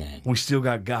other. Amen. We still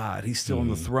got God. He's still on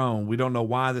the throne. We don't know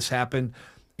why this happened.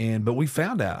 But we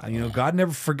found out, God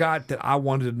never forgot that I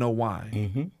wanted to know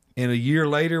why. And a year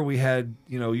later we had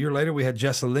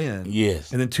Jessalyn.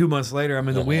 Yes. And then 2 months later, I'm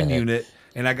in the WIN unit,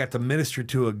 and I got to minister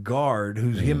to a guard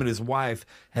him and his wife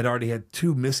had already had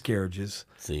 2 miscarriages.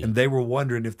 See. And they were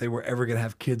wondering if they were ever going to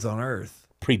have kids on earth.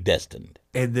 Predestined.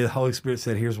 And the Holy Spirit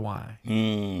said, here's why.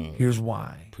 Here's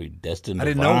why. Predestined. I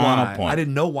didn't know why. I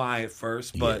didn't know why at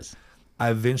first, but I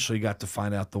eventually got to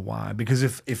find out the why. Because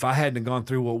if I hadn't gone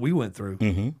through what we went through,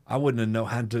 I wouldn't have known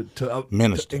how to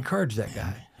encourage that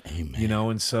guy. Amen.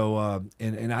 And so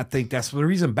and I think that's the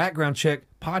reason Background Check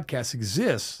podcast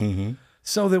exists,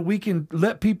 so that we can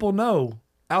let people know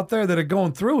out there that are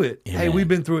going through it. Amen. Hey, we've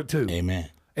been through it too. Amen.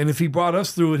 And if he brought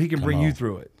us through it, he can bring you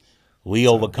through it. We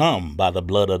overcome by the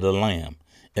blood of the Lamb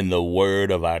and the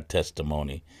word of our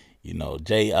testimony.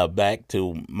 Jay, back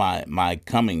to my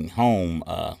coming home.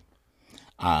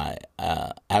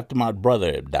 After my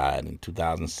brother had died in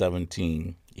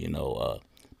 2017,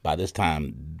 by this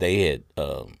time they had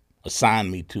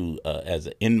assigned me to as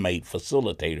an inmate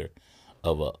facilitator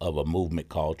of a movement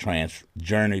called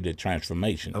Journey to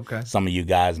Transformation. Okay. Some of you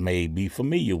guys may be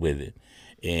familiar with it.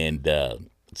 And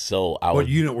So I What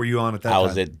was. unit were you on at that I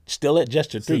time? was still at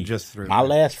Jester 3. Jester 3. My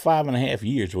last 5.5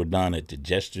 years were done at the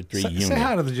Jester 3 unit. Say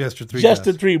hi to the Jester 3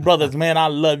 Jester guys. 3 brothers, man. I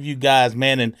love you guys,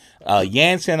 man. And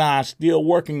Yancey and I are still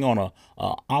working on a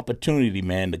opportunity,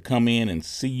 man, to come in and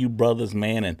see you brothers,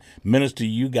 man, and minister to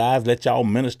you guys. Let y'all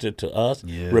minister to us.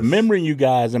 Yes. Remembering you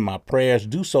guys in my prayers.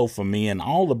 Do so for me and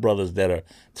all the brothers that are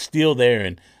still there,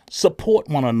 and support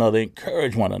one another,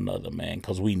 encourage one another, man,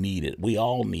 because we need it. We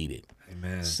all need it.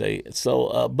 Amen.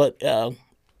 But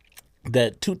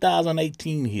that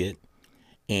 2018 hit,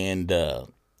 and it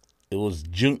was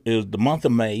June. It was the month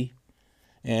of May,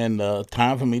 and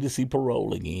time for me to see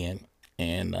parole again.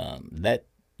 And that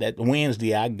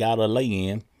Wednesday, I got a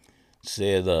lay-in.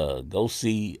 Said go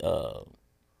see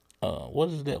what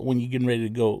is that when you getting ready to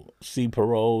go see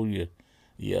parole?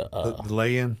 The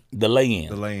lay-in. The lay-in.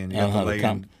 The lay-in. You got the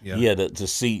lay-in. To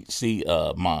see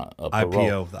my parole.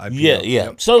 IPO. The IPO. Yeah.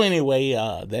 Yep. So anyway,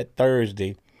 that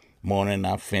Thursday morning,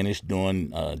 I finished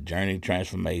doing Journey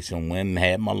Transformation. Went and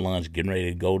had my lunch, getting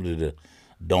ready to go to the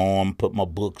dorm, put my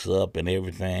books up and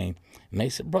everything. And they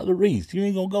said, Brother Reece, you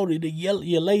ain't gonna go to your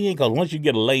lay-in, because once you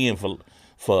get a lay-in for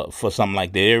something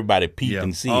like that, everybody peep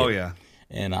and see it. Oh yeah.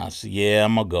 And I said, yeah,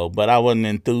 I'm gonna go, but I wasn't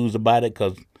enthused about it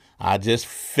because I just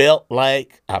felt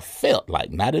like,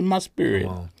 not in my spirit,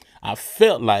 I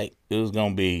felt like it was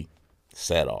going to be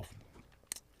set off.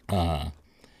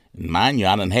 Mind you,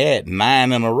 I done had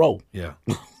 9 in a row. Yeah.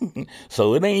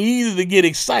 So it ain't easy to get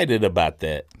excited about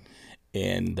that.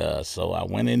 And so I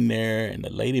went in there, and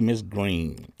the lady, Miss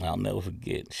Green, I'll never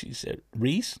forget, she said,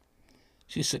 Reece,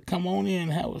 she said, come on in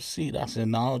and have a seat. I said,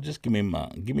 no, just give me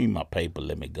my paper,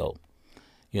 let me go.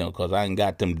 You know, because I ain't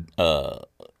got them...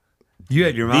 You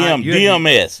had your mind.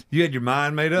 DMS. You had your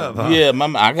mind made up, huh? Yeah,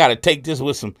 I got to take this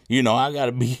with some. You know, I got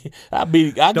to be. I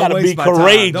got to be Time.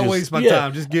 courageous. Don't waste my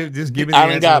time. Just give me the I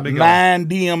answer. got 9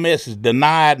 DMSs,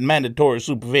 denied mandatory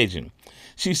supervision.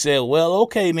 She said, "Well,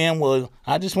 okay, then. Well,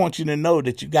 I just want you to know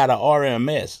that you got a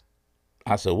RMS."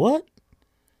 I said, "What?"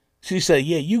 She said,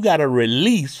 "Yeah, you got a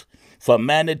release for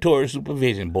mandatory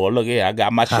supervision, boy. Look here, I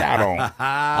got my shot on.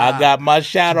 I got my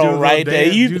shot on right there.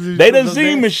 They didn't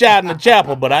see me shot in the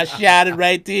chapel, but I shot it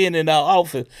right there in the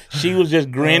office. She was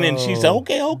just grinning. She said,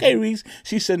 okay, Reece.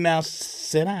 She said, now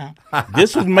sit down.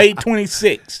 This was May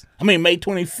 25th.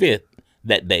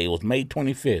 That day. It was May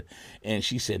 25th. And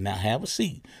she said, now have a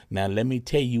seat. Now let me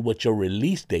tell you what your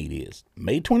release date is.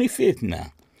 May 25th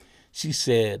now. She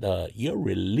said, your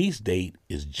release date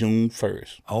is June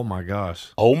 1st. Oh, my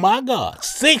gosh. Oh, my God.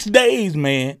 6 days,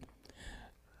 man.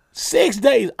 6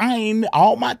 days.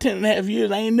 All my 10.5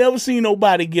 years, I ain't never seen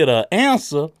nobody get an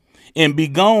answer and be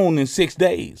gone in 6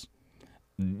 days.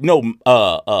 No,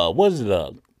 what is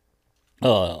it?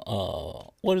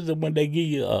 What is it when they give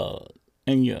you,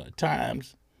 in your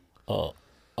times,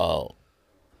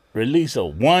 release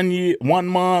of 1 year, 1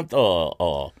 month,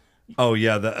 Oh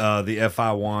yeah, the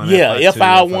FI1. Yeah, FI2,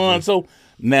 FI1. So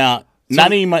now,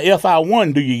 not even my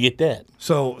FI1 do you get that.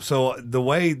 So the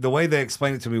way they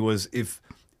explained it to me was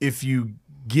if you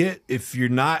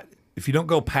don't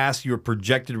go past your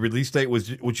projected release date,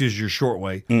 which is your short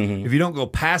way, if you don't go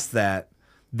past that,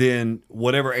 then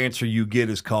whatever answer you get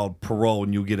is called parole,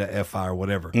 and you'll get a FI or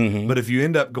whatever. But if you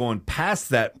end up going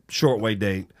past that short way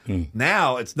date,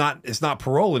 now it's not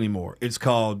parole anymore. It's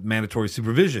called mandatory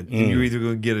supervision, and you're either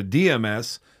going to get a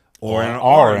DMS or an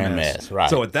RMS. Right.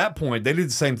 So at that point, they did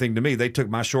the same thing to me. They took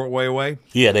my short way away.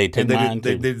 Yeah, they took mine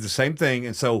They too. did the same thing,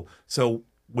 and so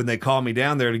when they called me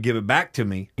down there to give it back to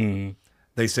me.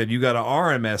 They said, you got an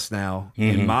RMS now,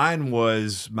 and mine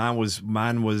was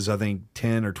I think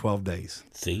 10 or 12 days.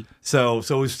 See, so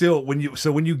it's still when you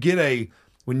get a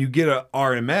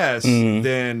RMS,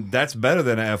 then that's better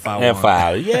than an FI1.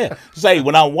 FI, yeah. Say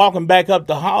when I'm walking back up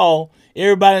the hall,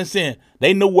 everybody saying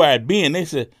they know where I'd been. They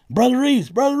said, Brother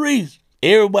Reece.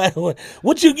 Everybody,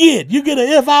 what you get? You get an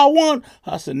FI1?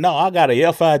 I said, no, I got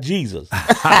a FI Jesus.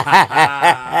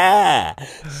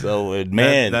 So,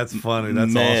 man. That's funny.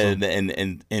 That's awesome.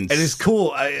 And it's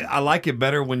cool. I like it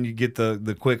better when you get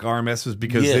the quick RMSs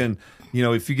because then, you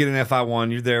know, if you get an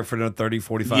FI1, you're there for another 30,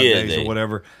 45 days or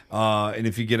whatever. And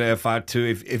if you get an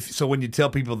FI2, so when you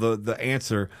tell people the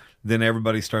answer, then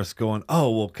everybody starts going,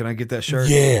 oh, well, can I get that shirt?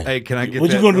 Yeah. Hey, can I get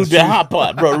what that? You going to do with that hot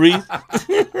pot, bro, Reece?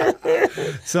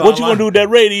 So what you going to do with that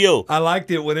radio? I liked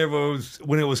it when it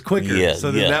was quicker. Yeah,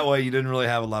 so then that way you didn't really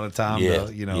have a lot of time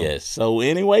to, you know. Yes. So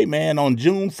anyway, man, on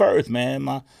June 1st, man,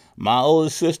 my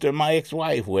oldest sister and my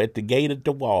ex-wife were at the gate at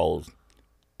the walls,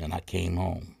 and I came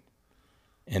home.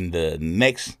 And the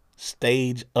next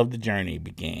stage of the journey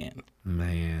began.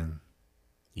 Man.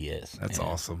 Yes. That's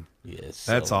awesome. Yes,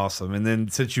 That's awesome. And then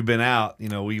since you've been out, we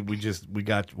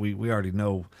already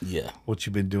know what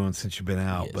you've been doing since you've been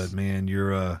out. Yes. But man,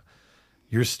 your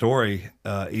story,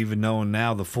 even knowing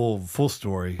now the full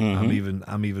story,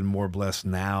 I'm even more blessed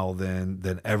now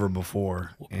than ever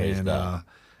before. Well, praise God.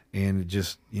 And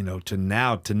just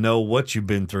to know what you've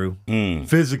been through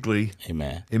physically,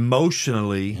 amen,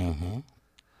 emotionally,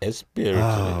 and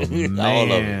spiritually,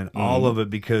 man, all of it.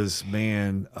 Because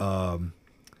man,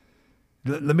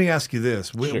 let me ask you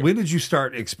this: when did you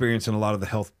start experiencing a lot of the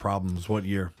health problems? What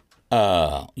year?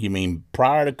 You mean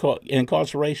prior to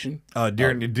incarceration?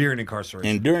 During incarceration.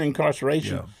 And during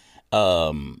incarceration,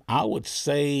 Yeah. I would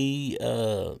say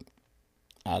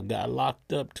I got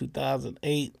locked up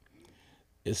 2008.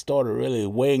 It started really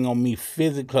weighing on me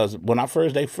physically because when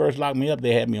they first locked me up,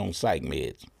 they had me on psych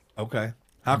meds. Okay.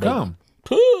 How come?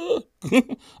 I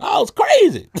was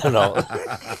crazy,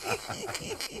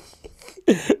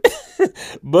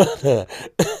 But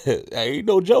ain't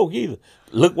no joke either.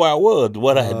 Look where I was,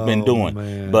 what I had been doing.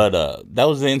 Man. But that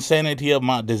was the insanity of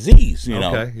my disease,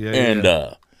 Okay. Yeah, and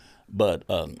yeah. But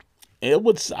I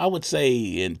would say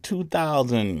in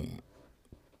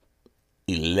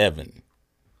 2011.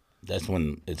 That's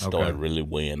when it started really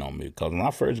weighing on me. Because when I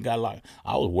first got locked,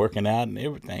 I was working out and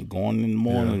everything, going in the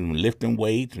morning, lifting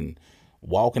weights and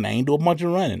walking. I ain't do a bunch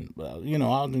of running, but I was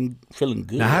feeling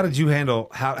good. Now, how did you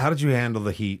handle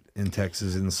the heat in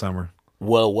Texas in the summer?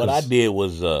 Well, what I did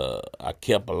was I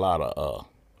kept a lot of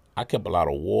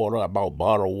water. I bought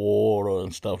bottled water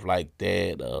and stuff like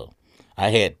that. I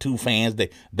had 2 fans.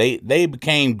 They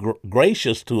became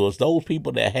gracious to us. Those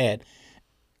people that had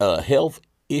health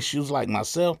issues like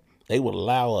myself, they would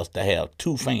allow us to have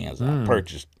 2 fans. I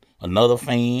purchased another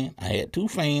fan. I had 2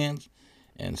 fans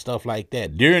and stuff like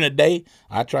that. During the day,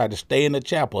 I tried to stay in the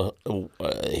chapel,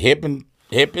 helping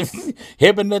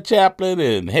the chaplain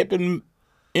and helping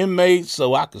inmates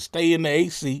so I could stay in the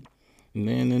AC. And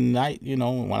then in the night,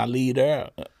 when I leave there,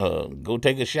 go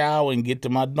take a shower and get to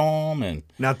my dorm. And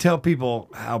now tell people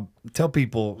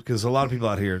because a lot of people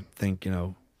out here think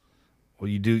well,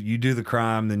 you do the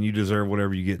crime, then you deserve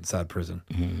whatever you get inside prison.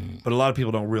 But a lot of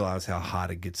people don't realize how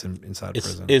hot it gets inside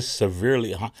prison. It's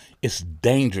severely hot. It's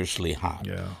dangerously hot.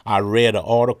 Yeah. I read an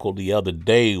article the other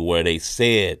day where they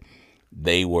said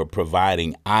they were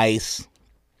providing ice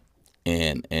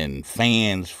and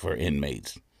fans for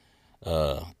inmates.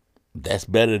 That's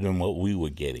better than what we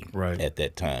were getting at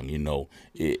that time. They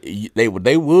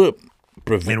would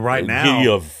prevent and right now, give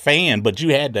you a fan, but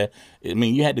you had to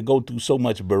go through so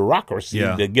much bureaucracy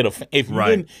to get a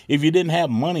fan. If you didn't have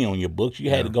money on your books, you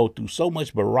had to go through so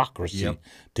much bureaucracy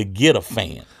to get a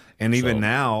fan. And even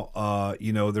now,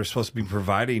 they're supposed to be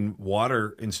providing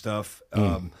water and stuff,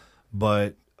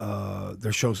 but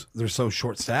they're so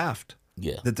short staffed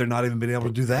that they're not even being able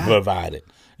to do that. Provide it.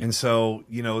 And so,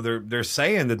 they're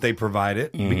saying that they provide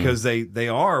it because they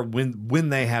are when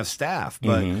they have staff,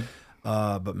 but.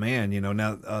 But man,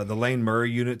 now the Lane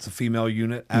Murray unit's a female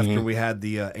unit. After we had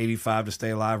the 85 to Stay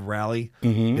Alive rally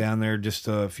down there just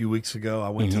a few weeks ago, I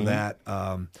went to that.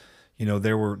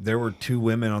 There were 2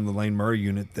 women on the Lane Murray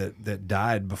unit that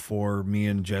died before me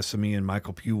and Jessamy and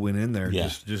Michael Pugh went in there.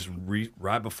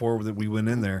 Right before that we went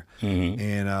in there,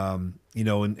 and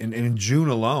in June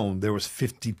alone there was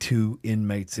 52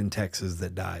 inmates in Texas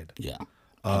that died. Yeah.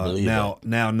 Now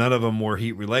none of them were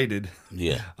heat related.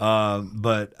 Yeah.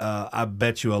 But I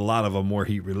bet you a lot of them were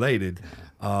heat related.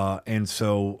 And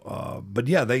so, but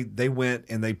yeah, they went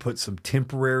and they put some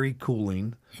temporary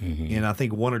cooling in, I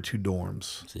think, 1 or 2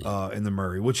 dorms in the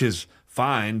Murray, which is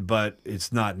fine, but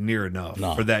it's not near enough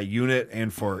for that unit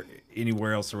and for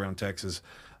anywhere else around Texas.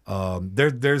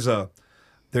 There's a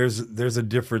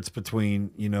difference between,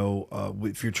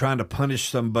 if you're trying to punish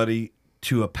somebody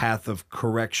to a path of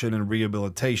correction and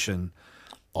rehabilitation.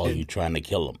 Or you trying to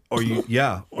kill them. Or you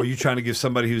trying to give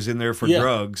somebody who's in there for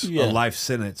drugs a life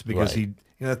sentence because he,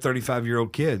 a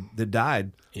 35-year-old kid that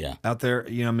died out there.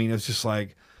 It's just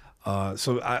like,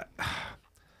 so I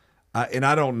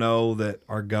don't know that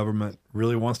our government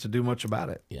really wants to do much about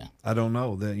it. Yeah. I don't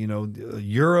know that,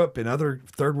 Europe and other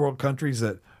third world countries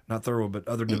not third world, but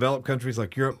other developed countries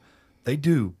like Europe, they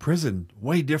do prison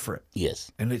way different.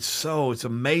 Yes. And it's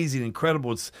amazing,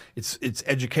 incredible. It's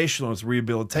educational, it's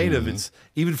rehabilitative. It's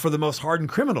even for the most hardened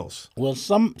criminals. Well,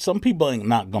 some people ain't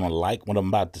not going to like what I'm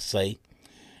about to say,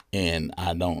 and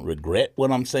I don't regret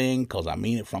what I'm saying because I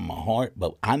mean it from my heart,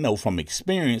 but I know from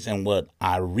experience and what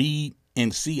I read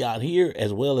and see out here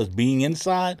as well as being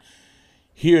inside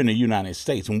here in the United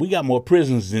States, and we got more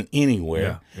prisons than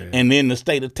anywhere, and then the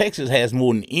state of Texas has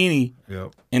more than any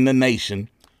in the nation.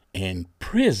 And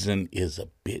prison is a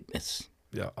business.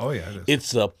 Yeah. Oh yeah, it is.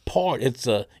 It's a part. It's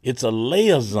a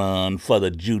liaison for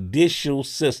the judicial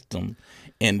system,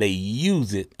 and they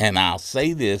use it. And I'll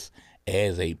say this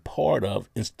as a part of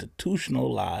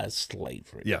institutionalized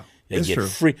slavery. Yeah, they it's get true.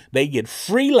 free. They get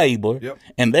free labor, Yep.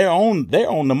 and they're on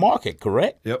the market.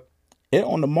 Correct. Yep. They're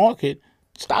on the market,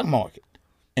 stock market,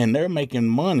 and they're making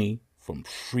money from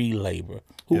free labor.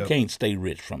 Who Yep. can't stay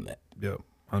rich from that? Yep.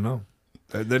 I know.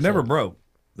 They're never broke.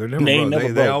 They're never They broke. never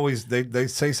They broke. always they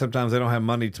say sometimes they don't have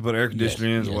money to put air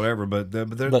conditioning in or whatever, but they're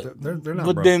not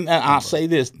But broke. then I'll say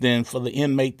this: then for the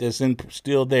inmate that's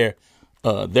still there,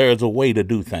 there's a way to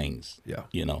do things. Yeah.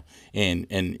 You know, and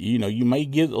you may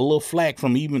get a little flack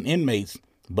from even inmates,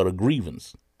 but a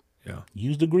grievance. Yeah.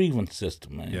 Use the grievance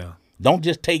system, man. Yeah. Don't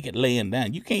just take it laying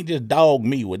down. You can't just dog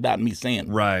me without me saying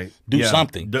Right. do Yeah.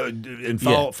 something. And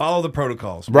follow the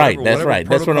protocols. Right, that's right.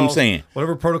 That's what I'm saying.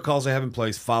 Whatever protocols they have in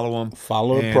place, follow them.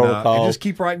 Follow the and protocols. just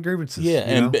keep writing grievances.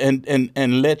 Yeah, you know?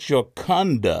 and let your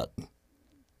conduct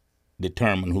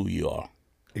determine who you are.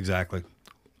 Exactly.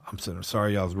 I'm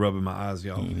sorry, y'all was rubbing my eyes,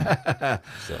 y'all.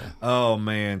 So Oh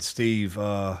man, Steve.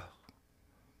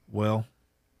 Well,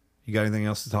 you got anything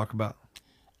else to talk about?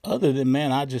 other than,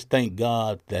 man, I just thank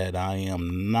God that I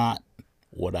am not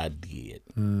what I did.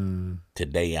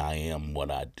 Today I am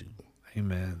what I do.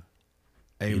 Amen.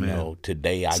 Amen. You know,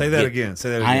 today I Say that again.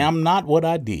 Say that again. I am not what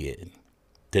I did.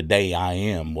 Today I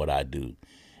am what I do.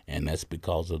 And that's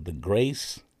because of the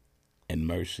grace and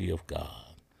mercy of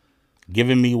God,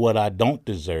 giving me what I don't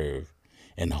deserve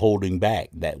and holding back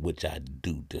that which I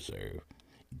do deserve.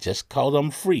 Just because I'm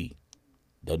free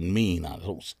doesn't mean I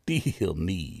don't still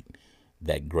need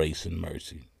that grace and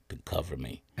mercy to cover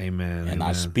me. Amen. And amen.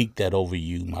 I speak that over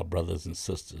you, my brothers and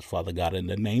sisters. Father God, in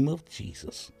the name of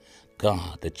Jesus,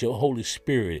 God, that your Holy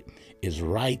Spirit is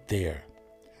right there,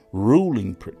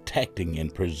 ruling, protecting,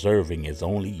 and preserving as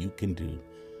only you can do.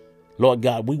 Lord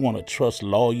God, we want to trust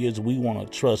lawyers. We want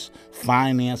to trust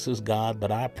finances, God.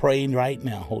 But I pray right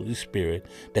now, Holy Spirit,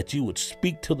 that you would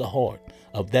speak to the heart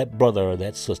of that brother or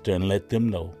that sister and let them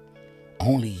know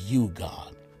only you,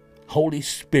 God. Holy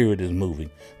Spirit is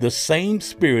moving. The same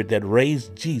Spirit that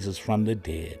raised Jesus from the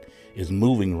dead is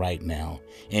moving right now,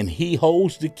 and he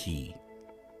holds the key.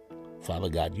 Father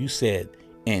God, you said,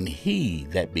 and he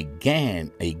that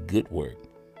began a good work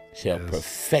shall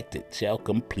perfect it, shall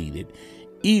complete it,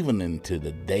 even into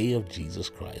the day of Jesus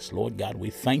Christ. Lord God, we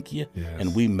thank you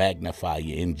and we magnify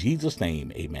you. In Jesus'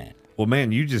 name, amen. Well,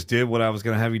 man, you just did what I was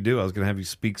going to have you do. I was going to have you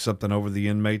speak something over the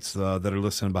inmates that are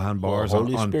listening behind bars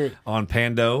on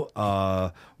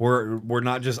Pando. We're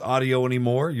not just audio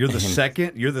anymore. You're the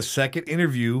second. You're the second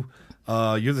interview.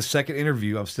 You're the second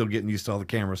interview. I'm still getting used to all the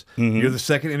cameras. You're the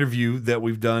second interview that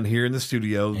we've done here in the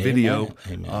studio, video,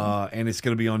 and it's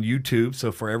going to be on YouTube.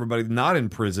 So for everybody not in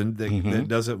prison that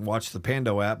doesn't watch the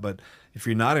Pando app, but if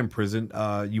you're not in prison,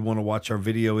 you want to watch our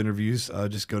video interviews,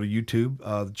 just go to YouTube,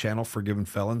 the channel Forgiven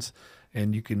Felons,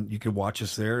 and you can watch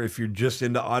us there. If you're just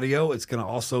into audio, this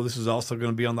is also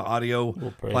going to be on the audio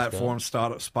platform,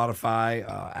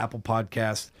 Spotify, Apple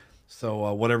Podcasts.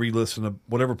 So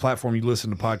whatever platform you listen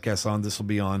to podcasts on, this will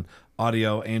be on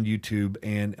audio and YouTube,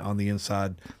 and on the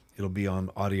inside, it'll be on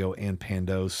audio and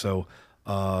Pando. So,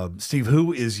 Steve,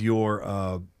 who is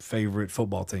your favorite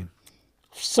football team?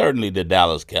 Certainly the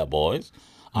Dallas Cowboys.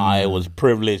 I was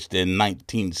privileged in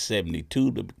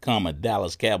 1972 to become a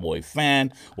Dallas Cowboy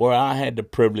fan, where I had the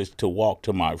privilege to walk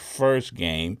to my first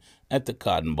game at the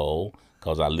Cotton Bowl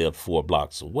because I lived 4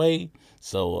 blocks away.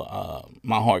 So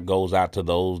my heart goes out to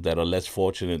those that are less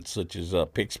fortunate, such as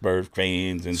Pittsburgh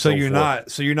fans and so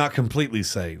forth. You're not completely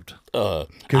saved.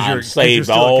 I'm saved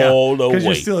all the way. Because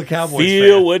you're still a Cowboys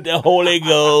Filled fan. with the Holy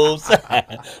Ghost,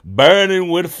 burning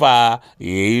with fire.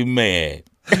 Amen.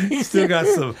 You still got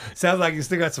sounds like you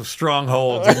still got some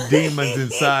strongholds and demons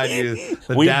inside you.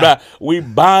 We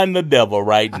bind the devil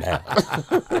right now.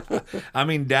 I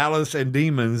mean, Dallas and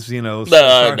demons,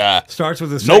 starts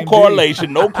with the same No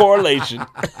correlation. No correlation.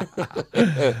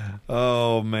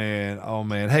 Oh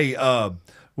man. Hey,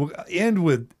 we'll end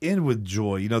with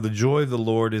joy. The joy of the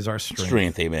Lord is our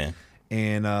strength. Amen.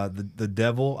 And the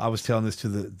devil, I was telling this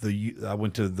to I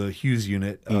went to the Hughes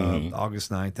unit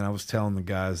August 9th, and I was telling the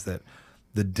guys that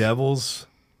the devil's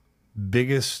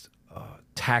biggest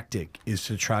tactic is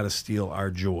to try to steal our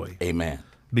joy. Amen.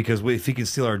 Because if he can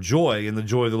steal our joy, and the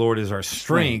joy of the Lord is our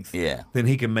strength, then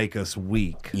he can make us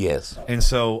weak. Yes. And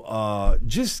so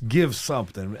just give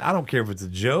something. I don't care if it's a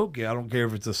joke. I don't care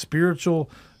if it's a spiritual,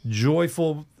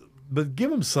 joyful, but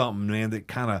give him something, man, that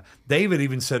kind of, David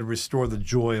even said, restore the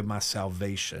joy of my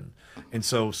salvation. And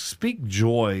so speak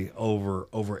joy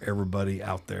over everybody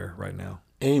out there right now.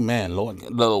 Amen, Lord.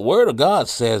 The Word of God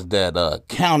says that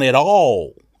count it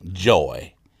all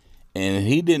joy. And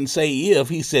he didn't say if,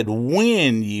 he said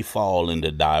when ye fall into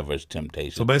diverse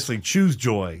temptations. So basically, choose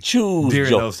joy. Choose during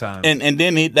joy. those times. And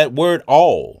then that word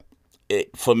all,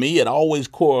 for me, it always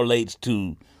correlates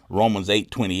to Romans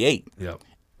 8:28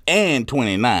 and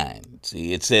 29.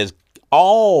 See, it says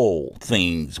all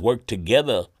things work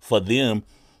together for them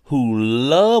who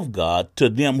love God, to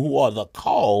them who are the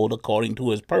called according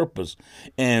to his purpose.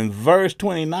 And verse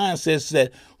 29 says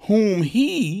that whom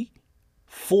he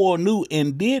foreknew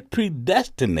and did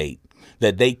predestinate,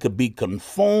 that they could be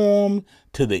conformed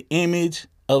to the image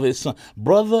of his son.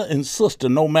 Brother and sister,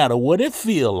 no matter what it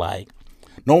feel like,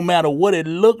 no matter what it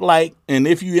look like, and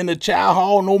if you're in the child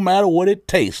hall, no matter what it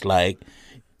tastes like,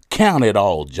 count it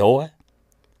all joy,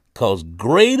 because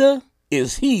greater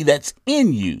is he that's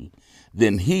in you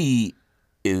than he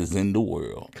is in the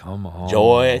world. Come on.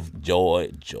 Joy, joy,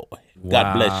 joy.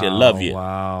 God bless you. Love you.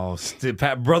 Wow.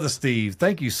 Brother Steve,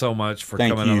 thank you so much for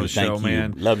coming on the show,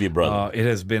 man. Love you, brother. It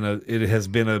has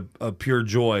been a pure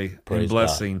joy and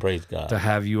blessing Praise God. to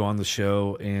have you on the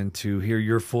show and to hear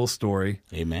your full story.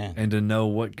 Amen. And to know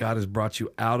what God has brought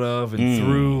you out of and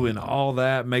through and all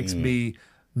that makes me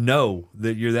know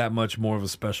that you're that much more of a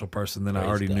special person than I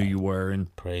already knew you were.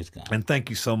 And praise God. And thank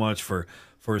you so much for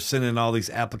sending all these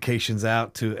applications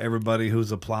out to everybody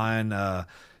who's applying.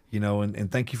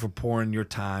 And thank you for pouring your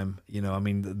time. I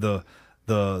mean, the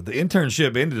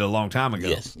internship ended a long time ago.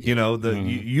 Yes.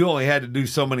 You only had to do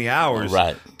so many hours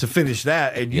to finish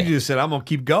that, and you just said, "I'm gonna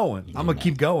keep going. I'm gonna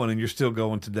keep going," and you're still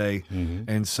going today.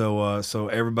 And so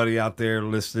everybody out there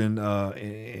listening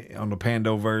on the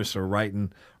Pandoverse or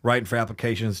writing for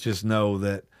applications, just know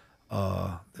that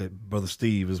that Brother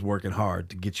Steve is working hard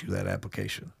to get you that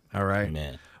application. All right.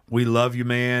 Amen. We love you,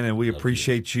 man, and we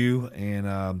appreciate you.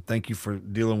 And thank you for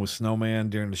dealing with Snowman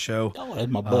during the show. Oh, that's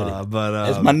my buddy.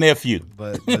 That's my nephew.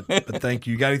 But thank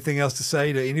you. You got anything else to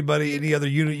say to anybody, any other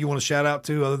unit you want to shout out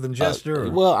to other than Jester?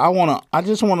 Well, I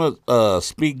just want to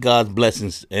speak God's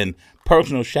blessings and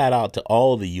personal shout out to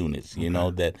all the units. You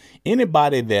know, that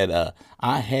anybody that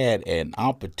I had an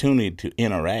opportunity to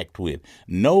interact with,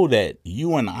 know that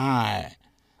you and I,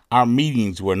 our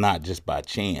meetings were not just by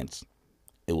chance.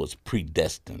 It was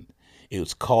predestined. It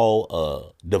was called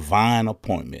a divine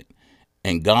appointment.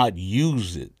 And God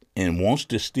used it and wants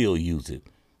to still use it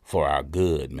for our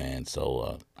good, man.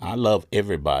 So I love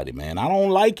everybody, man. I don't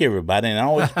like everybody, and I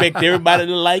don't expect everybody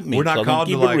to like me. We're not called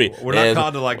to like. We're not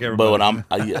called to like everybody.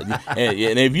 But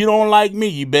and if you don't like me,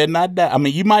 you better not die. I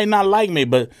mean, you might not like me,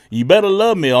 but you better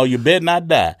love me, or you better not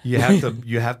die. You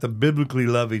have to biblically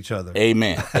love each other.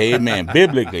 Amen. Amen.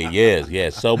 Biblically,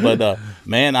 yes. So, but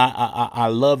man, I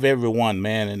love everyone,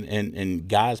 man, and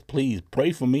guys, please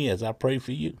pray for me as I pray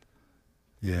for you.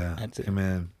 Yeah, that's it.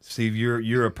 Amen. Steve,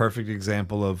 you're a perfect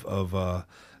example of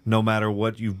no matter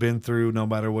what you've been through, no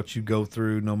matter what you go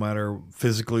through, no matter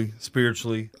physically,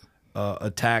 spiritually,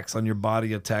 attacks on your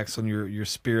body, attacks on your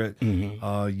spirit,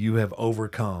 you have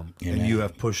overcome. Amen. And you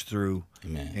have pushed through.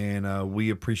 Amen. And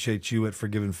we appreciate you at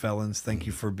Forgiven Felons. Thank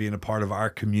you for being a part of our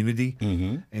community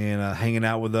and hanging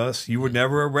out with us. You were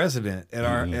never a resident at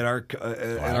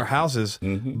our houses,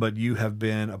 but you have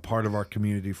been a part of our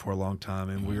community for a long time,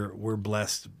 and we're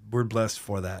blessed. We're blessed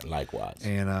for that. Likewise.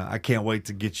 And I can't wait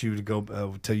to get you to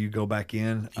go till you go back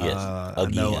in. Yes. I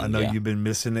know you've been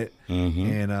missing it,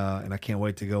 and I can't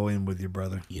wait to go in with you,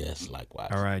 brother. Yes,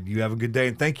 likewise. All right. You have a good day,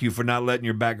 and thank you for not letting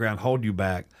your background hold you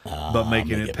back, but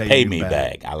making it pay you me back.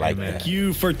 I like that. Thank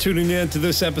you for tuning in to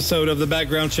this episode of the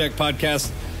Background Check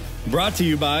Podcast, brought to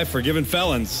you by Forgiven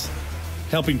Felons,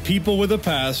 helping people with a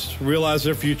past realize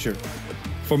their future.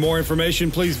 For more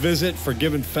information, please visit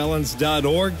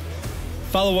forgivenfelons.org.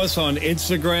 Follow us on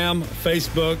Instagram,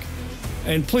 Facebook,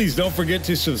 and please don't forget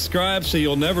to subscribe so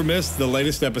you'll never miss the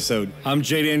latest episode. I'm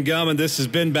J.Dan Gum, and this has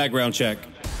been Background Check.